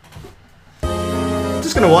 Ah! I'm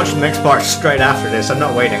just gonna watch the next part straight after this. I'm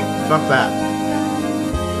not waiting. Fuck that.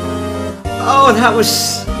 Oh, that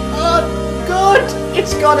was... Oh, good!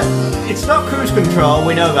 It's gotta... It's not cruise control,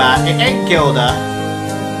 we know that. It ain't Gilda.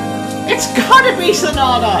 It's gotta be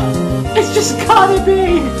Sonata! It's just gotta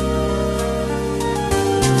be!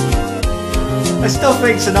 I still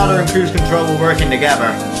think Sonata and Cruise Control were working together.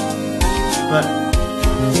 But...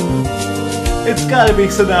 It's gotta be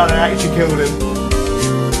Sonata actually killed him.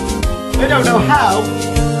 I don't know how.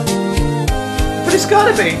 But it's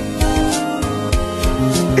gotta be.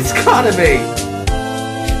 It's gotta be.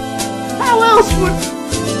 How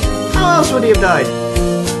else would he have died?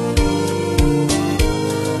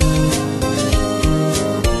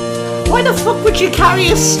 Why the fuck would you carry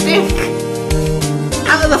a stick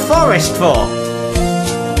out of the forest for?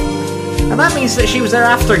 And that means that she was there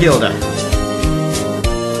after Gilda.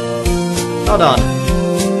 Hold on.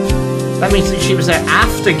 That means that she was there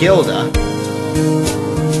after Gilda.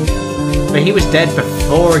 But he was dead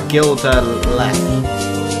before Gilda left.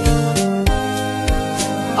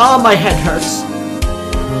 Oh, my head hurts.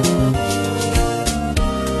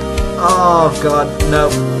 Oh god, no.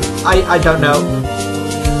 I don't know.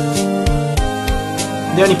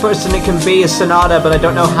 The only person it can be is Sonata, but I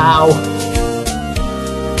don't know how.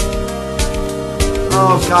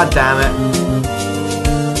 Oh god damn it.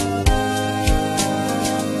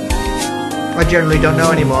 I generally don't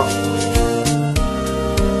know anymore.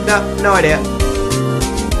 No idea.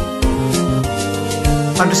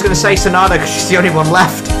 I'm just gonna say Sonata because she's the only one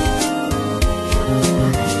left.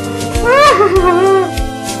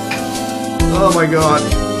 Oh my god.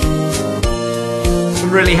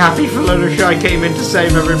 I'm really happy Fluttershy came in to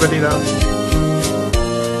save everybody though.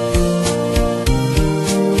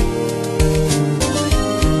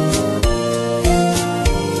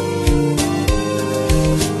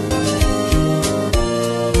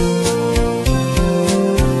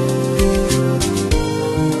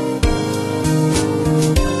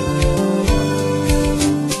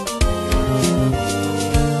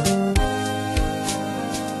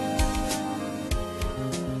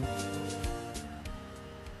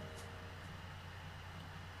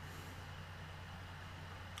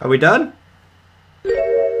 Are we done?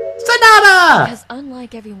 Sonata! Because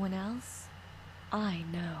unlike everyone else, I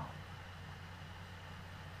know.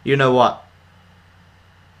 You know what?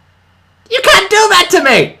 You can't do that to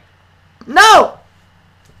me! No!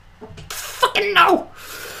 Fucking no!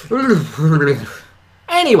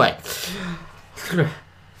 Anyway.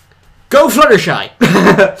 Go Fluttershy!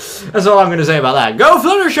 That's all I'm going to say about that. Go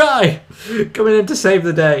Fluttershy! Coming in to save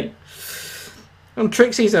the day. And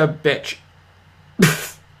Trixie's a bitch.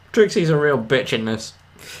 Trixie's a real bitch in this.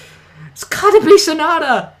 It's gotta be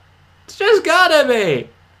Sonata! It's just gotta be!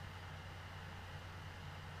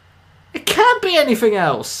 It can't be anything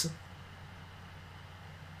else!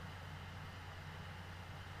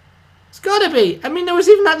 It's gotta be! I mean, there was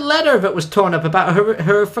even that letter that was torn up about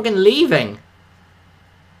her fucking leaving.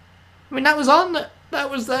 I mean, that was on the...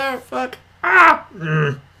 That was there, fuck. Ah!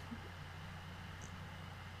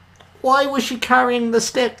 Why was she carrying the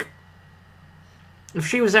stick? If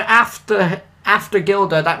she was after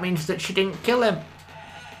Gilda, that means that she didn't kill him.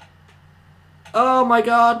 Oh my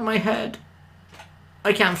god, my head.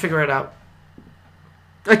 I can't figure it out.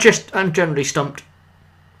 I'm generally stumped.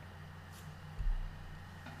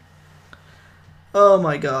 Oh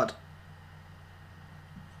my god.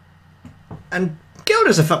 And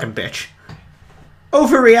Gilda's a fucking bitch.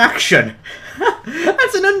 Overreaction.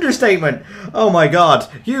 That's an understatement. Oh my god.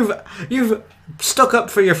 You've stuck up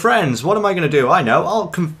for your friends. What am I going to do? I know.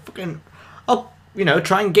 I'll, you know,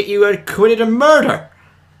 try and get you acquitted of murder.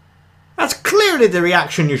 That's clearly the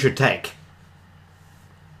reaction you should take.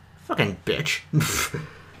 Fucking bitch. I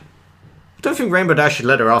don't think Rainbow Dash should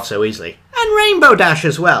let her off so easily. And Rainbow Dash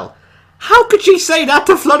as well. How could she say that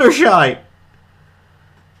to Fluttershy?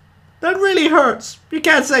 That really hurts. You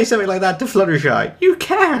can't say something like that to Fluttershy. You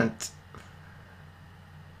can't.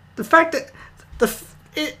 The fact that...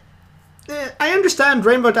 I understand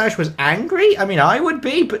Rainbow Dash was angry. I mean, I would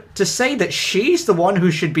be. But to say that she's the one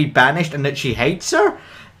who should be banished and that she hates her?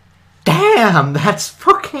 Damn, that's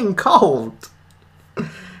fucking cold.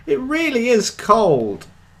 It really is cold.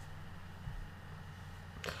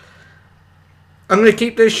 I'm going to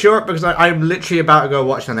keep this short because I'm literally about to go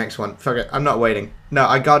watch the next one. Fuck it, I'm not waiting. No,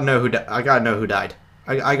 I gotta know who died.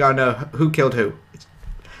 I gotta know who killed who.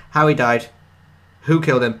 How he died. Who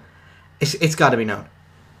killed him. It's gotta be known.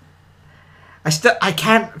 I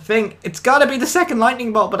can't think. It's gotta be the second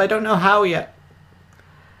lightning bolt, but I don't know how yet.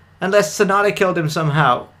 Unless Sonata killed him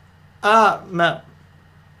somehow. No.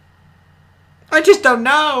 I just don't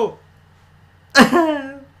know.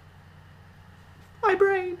 My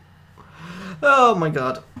brain. Oh my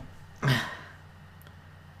god.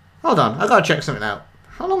 Hold on, I gotta check something out.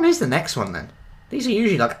 How long is the next one then? These are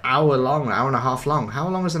usually like hour long, hour and a half long. How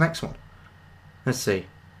long is the next one? Let's see.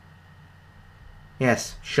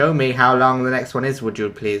 Yes, show me how long the next one is, would you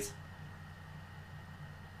please?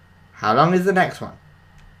 How long is the next one?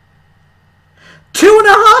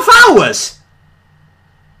 2.5 hours!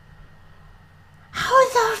 How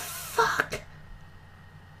the fuck?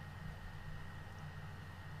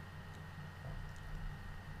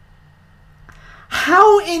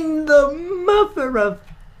 How in the mother of...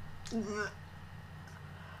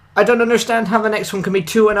 I don't understand how the next one can be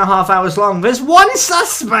 2.5 hours long. There's one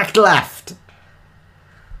suspect left!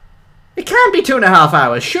 It can't be 2.5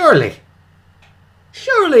 hours, surely.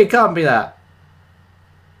 Surely it can't be that.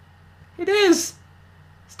 It is.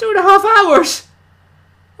 It's 2.5 hours.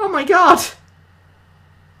 Oh my god.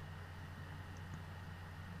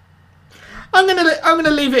 I'm gonna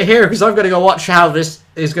leave it here because I've got to go watch how this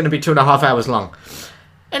is going to be 2.5 hours long.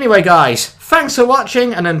 Anyway, guys, thanks for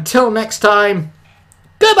watching, and until next time,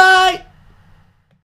 goodbye.